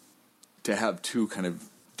to have two kind of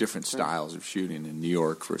different styles of shooting in New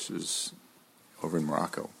York versus over in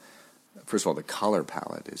Morocco. First of all, the color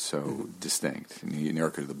palette is so distinct. In New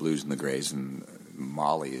York are the blues and the grays, and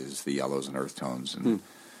Mali is the yellows and earth tones and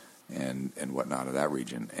whatnot of that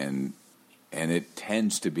region. And it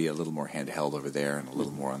tends to be a little more handheld over there and a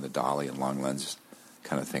little more on the dolly and long lens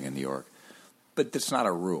kind of thing in New York. But that's not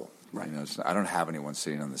a rule. Right. I don't have anyone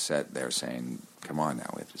sitting on the set there saying, come on now,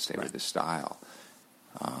 we have to stay with this style.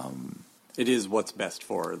 It is what's best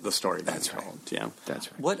for the story being That's told. right. Yeah, that's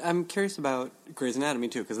right. What I'm curious about Grey's Anatomy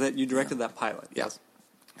too, because you directed that pilot. Yes.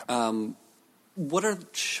 What are the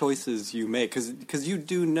choices you make? Because you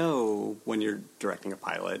do know when you're directing a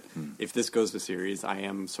pilot, if this goes to series, I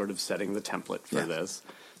am sort of setting the template for this.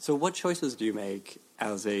 So what choices do you make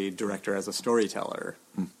as a director, as a storyteller,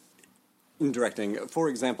 in directing, for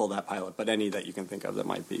example, that pilot, but any that you can think of that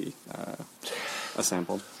might be a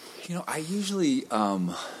sample? I usually,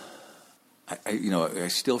 I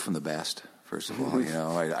steal from the best. First of all,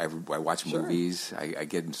 I watch movies. I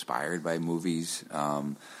get inspired by movies.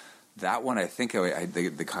 That one, I think,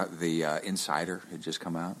 the Insider had just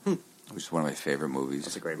come out, which is one of my favorite movies.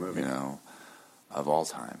 That's a great movie, of all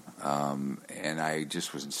time. And I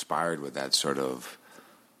just was inspired with that sort of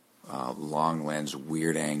long lens,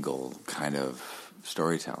 weird angle kind of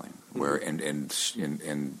storytelling, where and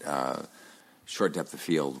short depth of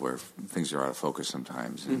field where things are out of focus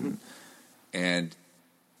sometimes, and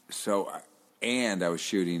so I was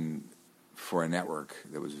shooting for a network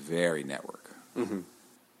that was very network.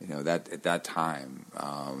 That at that time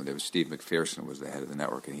there was Steve McPherson was the head of the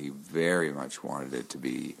network, and he very much wanted it to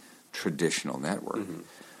be traditional network.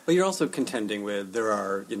 But you're also contending with there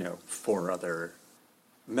are 4 other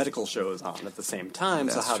medical shows on at the same time.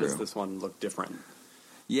 That's so how true. does this one look different?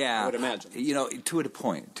 Yeah, I would imagine. To a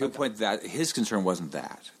point. To a point that his concern wasn't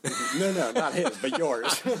that. No, not his, but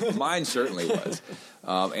yours. Mine certainly was.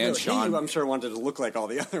 And Sean, I'm sure, wanted to look like all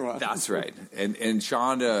the other ones. That's right. And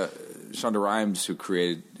Shonda Rhimes, who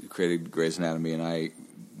created Grey's Anatomy, and I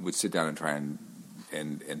would sit down and try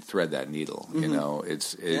and thread that needle.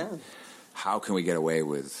 How can we get away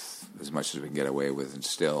with as much as we can get away with and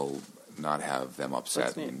still not have them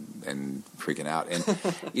upset and freaking out. And,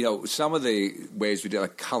 some of the ways we did,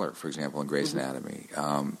 like color, for example, in Grey's Anatomy.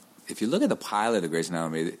 If you look at the pilot of Grey's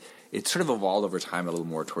Anatomy, it sort of evolved over time a little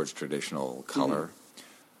more towards traditional color.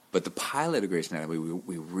 But the pilot of Grey's Anatomy,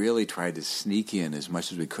 we really tried to sneak in as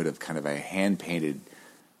much as we could of kind of a hand-painted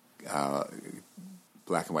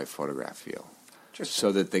black and white photograph feel.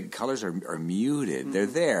 So that the colors are muted. They're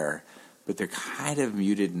there, but they're kind of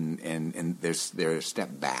muted and they're a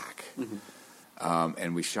step back.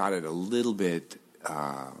 And we shot it a little bit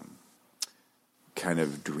kind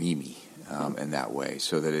of dreamy in that way,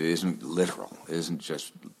 so that it isn't literal. It isn't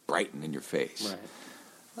just bright and in your face.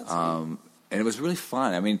 Right. And it was really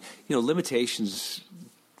fun. I mean, limitations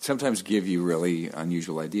sometimes give you really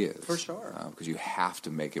unusual ideas. For sure. Because you have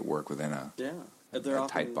to make it work within a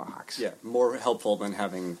tight box. Yeah, more helpful than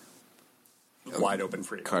having wide open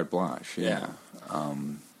freedom. Carte blanche, yeah.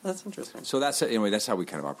 That's interesting. So that's how we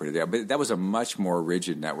kind of operated there. But that was a much more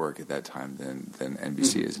rigid network at that time than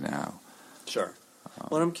NBC is now. Sure.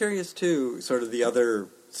 Well, I'm curious too, sort of the other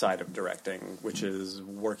side of directing, which is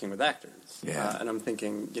working with actors. Yeah. And I'm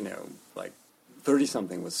thinking, like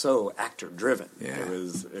 30-something was so actor-driven. Yeah. It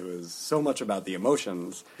was so much about the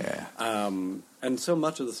emotions. Yeah. And so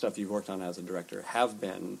much of the stuff you've worked on as a director have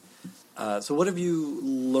been. So what have you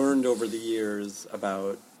learned over the years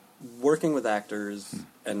about working with actors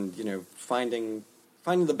and, finding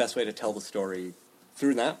the best way to tell the story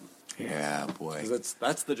through them? Yeah, boy. 'Cause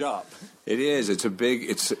that's the job. It is. It's a big.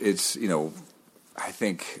 It's I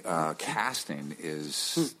think casting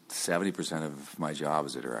is 70% of my job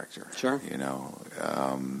as a director. Sure.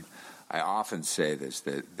 I often say this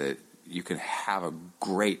that you can have a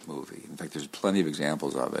great movie. In fact, there's plenty of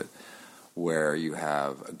examples of it where you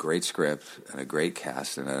have a great script and a great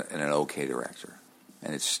cast and an okay director,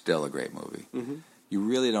 and it's still a great movie. You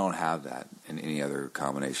really don't have that in any other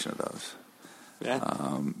combination of those. Yeah.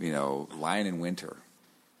 Lion in Winter.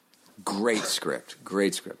 Great script,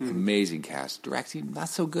 amazing cast. Directing, not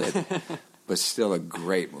so good, but still a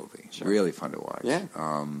great movie. Sure. Really fun to watch. Yeah.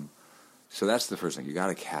 So that's the first thing. You got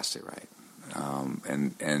to cast it right.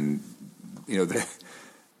 And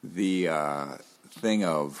the thing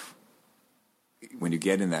of when you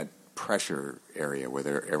get in that pressure area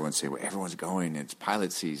where everyone's saying, well, everyone's going, it's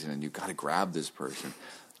pilot season, and you've got to grab this person.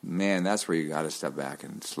 Man, that's where you got to step back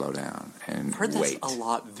and slow down and I've heard wait. this a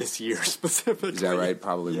lot this year specifically. Is that right?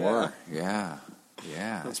 Probably more. Yeah.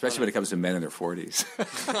 Especially when it comes to men in their 40s.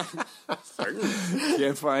 Certainly.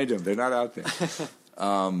 Can't find them. They're not out there.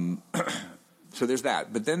 So there's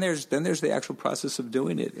that. But then there's the actual process of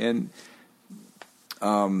doing it. And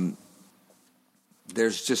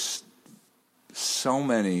there's just so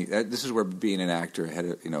many. This is where being an actor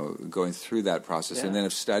had, going through that process, and then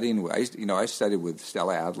of studying. I studied with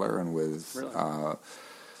Stella Adler and with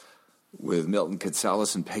Milton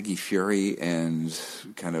Katselas and Peggy Fury and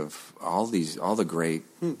kind of all the great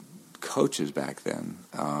coaches back then.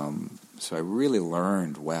 So I really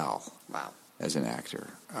learned well as an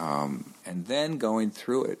actor, and then going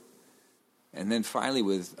through it, and then finally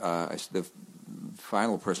with the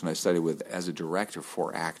final person I studied with as a director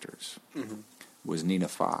for actors. Was Nina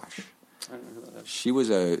Foch. I don't know who that is. She was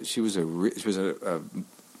a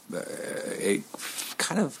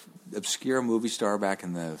kind of obscure movie star back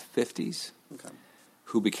in the 50s,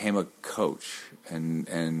 who became a coach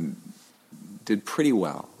and did pretty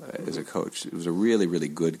well as a coach. It was a really, really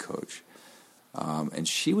good coach. And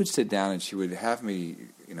she would sit down and she would have me,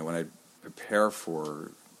 when I prepare for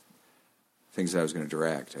things that I was going to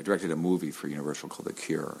direct. I directed a movie for Universal called The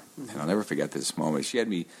Cure, and I'll never forget this moment. She had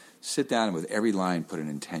me sit down and with every line put an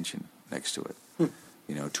intention next to it,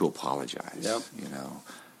 to apologize,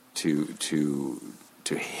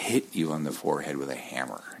 to hit you on the forehead with a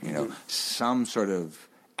hammer, some sort of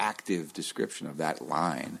active description of that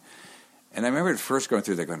line. And I remember at first going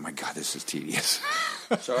through that going, my God, this is tedious.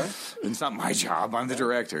 Sorry? It's not my job. I'm the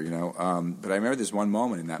director, But I remember this one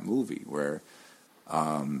moment in that movie where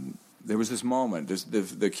there was this moment.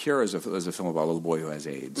 The Cure is a film about a little boy who has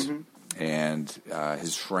AIDS. And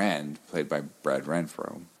his friend, played by Brad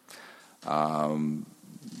Renfro,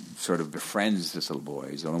 sort of befriends this little boy.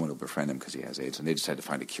 He's the only one who'll befriend him because he has AIDS. And they decide to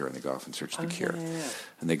find a cure, and they go off and search the cure.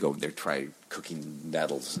 And they try cooking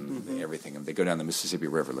nettles and everything. And they go down the Mississippi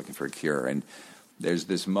River looking for a cure. And there's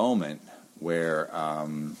this moment where,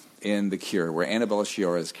 in The Cure, where Annabella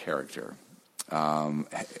Sciorra's character,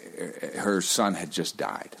 her son had just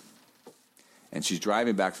died. And she's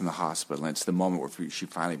driving back from the hospital, and it's the moment where she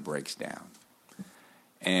finally breaks down.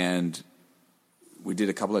 And we did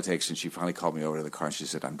a couple of takes, and she finally called me over to the car, and she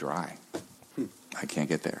said, I'm dry. I can't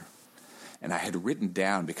get there. And I had written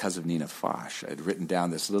down, because of Nina Foch, I had written down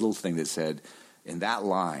this little thing that said, in that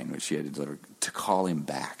line, which she had delivered, to call him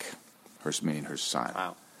back, meaning her son.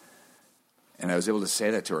 Wow. And I was able to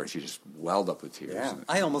say that to her, and she just welled up with tears. Yeah.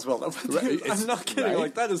 I almost welled up with tears. I'm not kidding.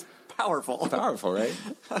 Right? That is powerful. Powerful, right?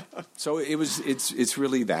 So it's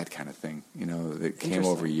really that kind of thing, that came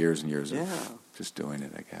over years and years of just doing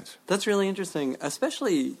it, I guess. That's really interesting,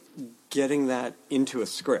 especially getting that into a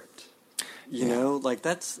script. You know,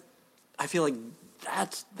 I feel like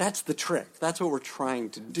that's the trick. That's what we're trying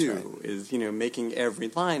to do, is, making every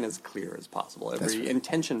line as clear as possible, every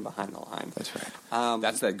intention behind the line. That's right.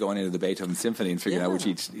 That's that going into the Beethoven Symphony and figuring out which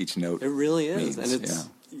each note It really is. means. And it's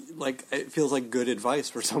it feels like good advice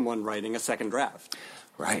for someone writing a second draft.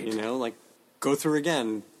 Right. Go through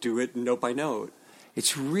again, do it note by note.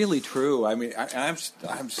 It's really true. I mean, I'm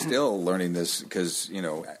still learning this because,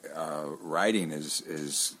 writing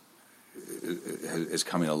is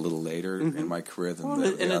coming a little later in my career than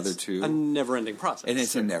the other two. It's a never-ending process. And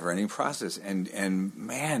it's a never-ending process. And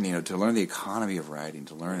man, to learn the economy of writing,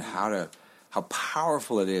 to learn how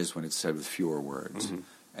powerful it is when it's said with fewer words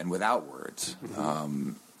and without words,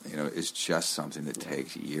 is just something that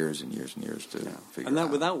takes years and years and years to figure out. And that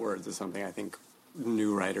without words is something I think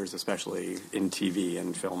new writers, especially in TV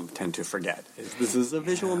and film, tend to forget. This is a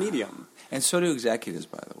visual medium. And so do executives,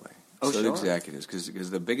 by the way. Do executives, because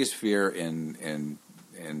the biggest fear in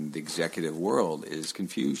the executive world is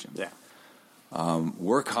confusion. Yeah.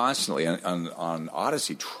 We're constantly on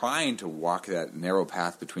Odyssey trying to walk that narrow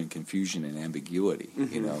path between confusion and ambiguity.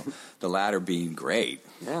 The latter being great.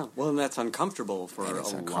 Yeah. Well, and that's uncomfortable for a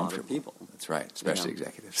lot of people. That's right, especially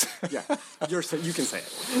executives. Yeah. You can say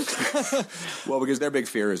it. Well, because their big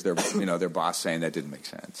fear is their boss saying that didn't make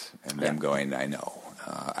sense, and them going, I know.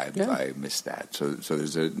 I missed that. So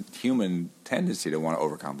there's a human tendency to want to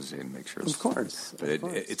overcompensate and make sure. Of course. But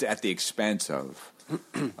it's at the expense of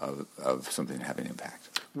something having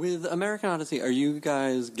impact. With American Odyssey, are you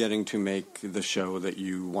guys getting to make the show that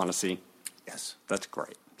you want to see? Yes. That's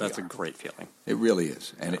great. That's a great feeling. It really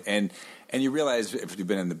is. And you realize, if you've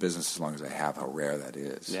been in the business as long as I have, how rare that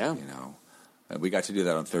is. Yeah. We got to do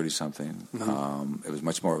that on 30-something. It was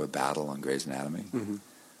much more of a battle on Grey's Anatomy.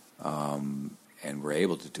 And we're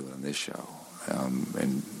able to do it on this show.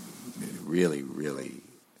 And really, really,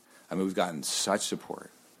 I mean, we've gotten such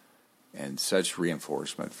support and such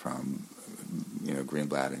reinforcement from,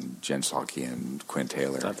 Greenblatt and Jen Salke and Quinn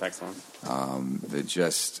Taylor. That's excellent. That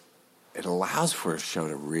just, it allows for a show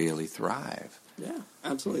to really thrive. Yeah,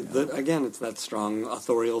 absolutely. Again, it's that strong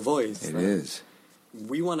authorial voice. It is.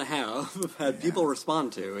 We want to have had people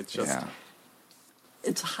respond to. It's just,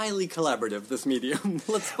 it's highly collaborative, this medium.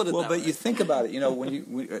 Let's put it that way. Well, but you think about it,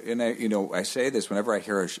 I say this whenever I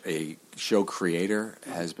hear a show creator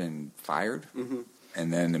has been fired,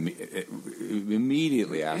 and then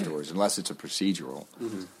immediately afterwards, unless it's a procedural,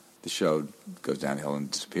 the show goes downhill and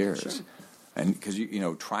disappears. Sure. And because,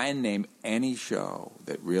 try and name any show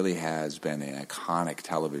that really has been an iconic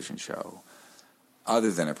television show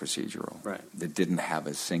other than a procedural, right, that didn't have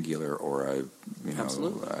a singular or a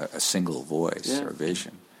single voice or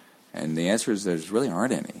vision. And the answer is there really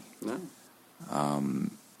aren't any. No.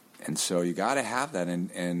 And so you got to have that,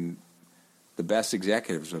 and the best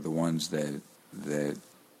executives are the ones that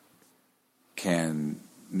can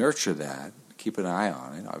nurture that, keep an eye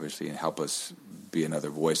on it, obviously, and help us be another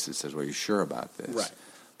voice that says, well, you're sure about this. Right.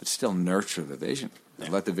 But still nurture the vision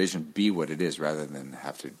and let the vision be what it is rather than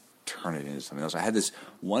have to turn it into something else. I had this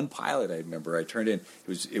one pilot I remember I turned in.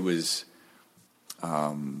 It was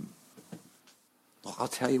well, I'll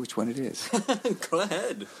tell you which one it is. Go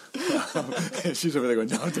ahead. She's over there going,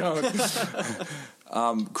 no, don't.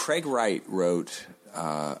 Craig Wright wrote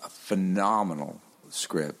a phenomenal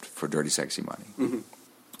script for Dirty Sexy Money.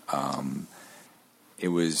 It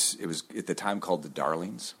was at the time called The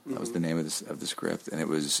Darlings. That was the name of the script, and it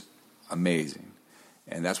was amazing.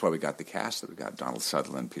 And that's why we got the cast that we got: Donald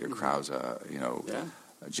Sutherland, Peter Krause,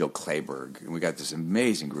 Jill Clayburgh, and we got this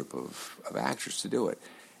amazing group of actors to do it.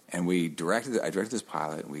 And I directed this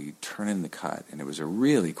pilot, and we turned in the cut, and it was a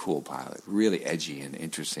really cool pilot, really edgy and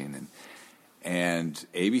interesting. And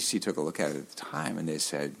ABC took a look at it at the time, and they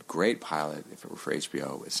said, great pilot. If it were for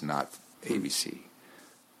HBO, it's not ABC.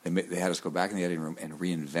 They had us go back in the editing room and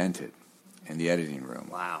reinvent it in the editing room.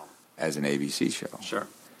 Wow. As an ABC show. Sure.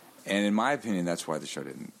 And in my opinion, that's why the show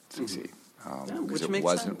didn't succeed. Because it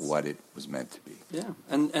wasn't what it was meant to be. Yeah.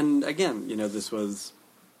 And again, this was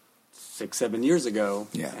 6-7 years ago.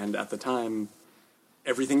 Yeah. And at the time,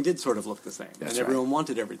 everything did sort of look the same. That's and everyone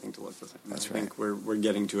wanted everything to look the same. That's I think we're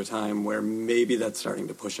getting to a time where maybe that's starting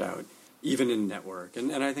to push out, even in network.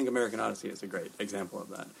 And I think American Odyssey is a great example of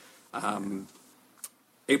that.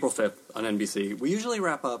 April 5th on NBC. We usually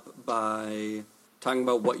wrap up by talking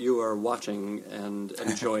about what you are watching and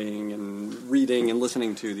enjoying and reading and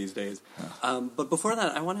listening to these days. But before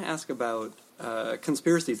that, I want to ask about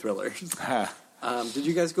conspiracy thrillers. Did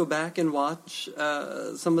you guys go back and watch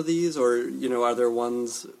some of these, or are there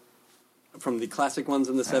ones from the classic ones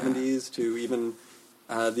in the 70s to even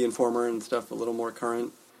The Informer and stuff a little more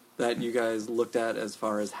current that you guys looked at as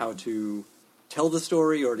far as how to tell the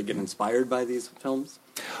story or to get inspired by these films?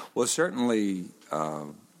 Well, certainly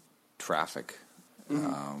Traffic,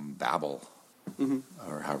 Babel,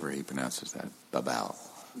 or however he pronounces that, Babel.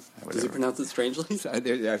 Whatever. Does he pronounce it strangely?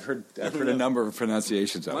 I've heard a number of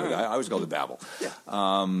pronunciations of it. I always call it Babel. Yeah.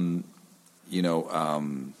 I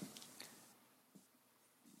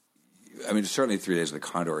mean, certainly 3 Days of the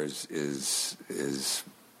Condor is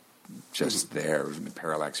just there. The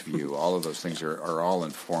parallax view. All of those things are all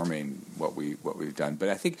informing what we've done. But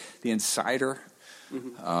I think The Insider,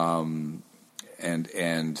 the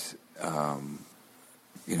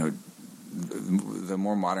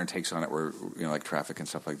more modern takes on it were, like Traffic and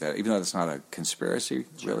stuff like that. Even though it's not a conspiracy,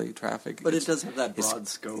 really, Traffic. But it does have that broad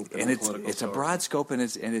scope. And it's a broad scope, and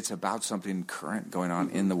it's about something current going on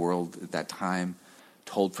in the world at that time,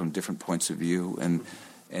 told from different points of view,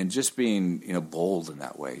 and just being bold in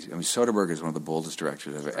that way. I mean, Soderbergh is one of the boldest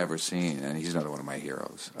directors I've ever seen, and he's another one of my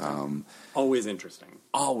heroes. Always interesting.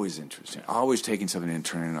 Always interesting. Always taking something and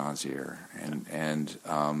turning it on its ear, and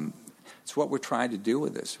it's what we're trying to do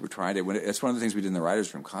with this. It's one of the things we did in the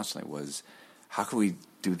writers' room constantly was, how can we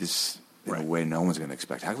do this in a way no one's going to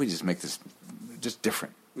expect? How can we just make this just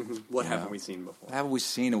different? What haven't we seen before? What haven't we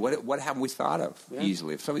seen, and what haven't we thought of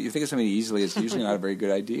easily? If you think of something easily, it's usually not a very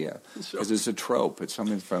good idea because it's a trope. It's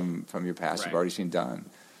something from your past you've already seen done.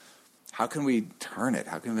 How can we turn it?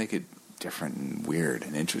 How can we make it different and weird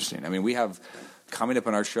and interesting? I mean, we have coming up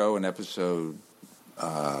on our show an episode,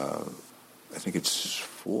 I think it's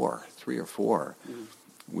 3 or 4.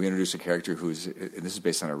 We introduce a character who's, and this is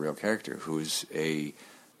based on a real character, who's a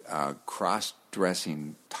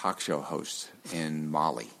cross-dressing talk show host in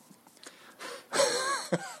Mali.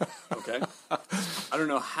 Okay. I don't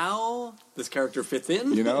know how this character fits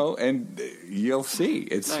in. And you'll see.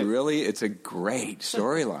 It's Nice. it's a great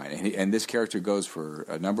storyline. And this character goes for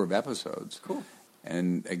a number of episodes. Cool.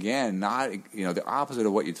 And again, not the opposite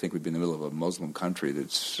of what you'd think would be in the middle of a Muslim country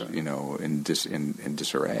that's in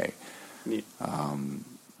disarray. Neat.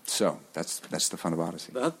 So that's the fun of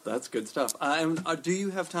Odyssey. That's good stuff. Do you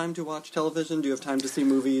have time to watch television? Do you have time to see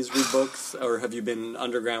movies, read books, or have you been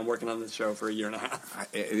underground working on this show for a year and a half?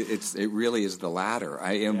 It really is the latter.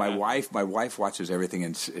 My wife watches everything,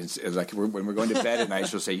 and it's like when we're going to bed at night,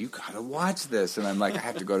 she'll say, "You gotta watch this," and I'm like, "I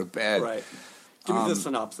have to go to bed." Right. Give me the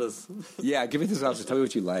synopsis. Yeah, give me the synopsis. Tell me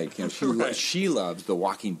what you like. She loves The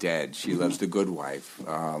Walking Dead. She loves The Good Wife.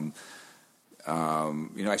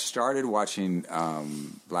 I started watching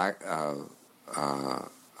Black. Oh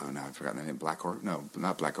no, I've forgotten the name.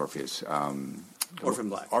 Not Black Orpheus. Orphan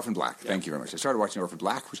Black. Orphan Black. Yeah. Thank you very much. I started watching Orphan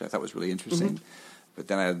Black, which I thought was really interesting, but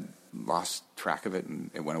then I lost track of it and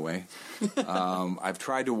it went away. I've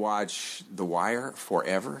tried to watch The Wire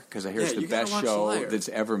forever because I hear it's the best show that's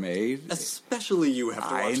ever made. Especially you have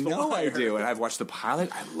to watch The Wire. I know I do, and I've watched the pilot.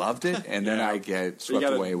 I loved it, and then I get swept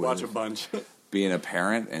away with watch a bunch. Being a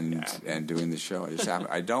parent and doing the show.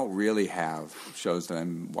 I don't really have shows that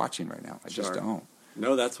I'm watching right now. I just don't.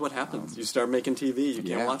 No, that's what happens. You start making TV, you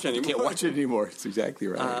can't watch anymore. You can't watch it anymore. It's exactly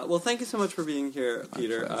right. Well, thank you so much for being here,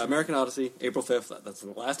 Peter. American Odyssey, April 5th. That's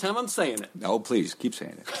the last time I'm saying it. Oh, please, keep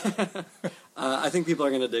saying it. I think people are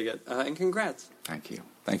going to dig it. And congrats. Thank you.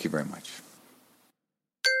 Thank you very much.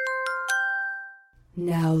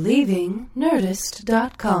 Now leaving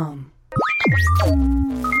Nerdist.com.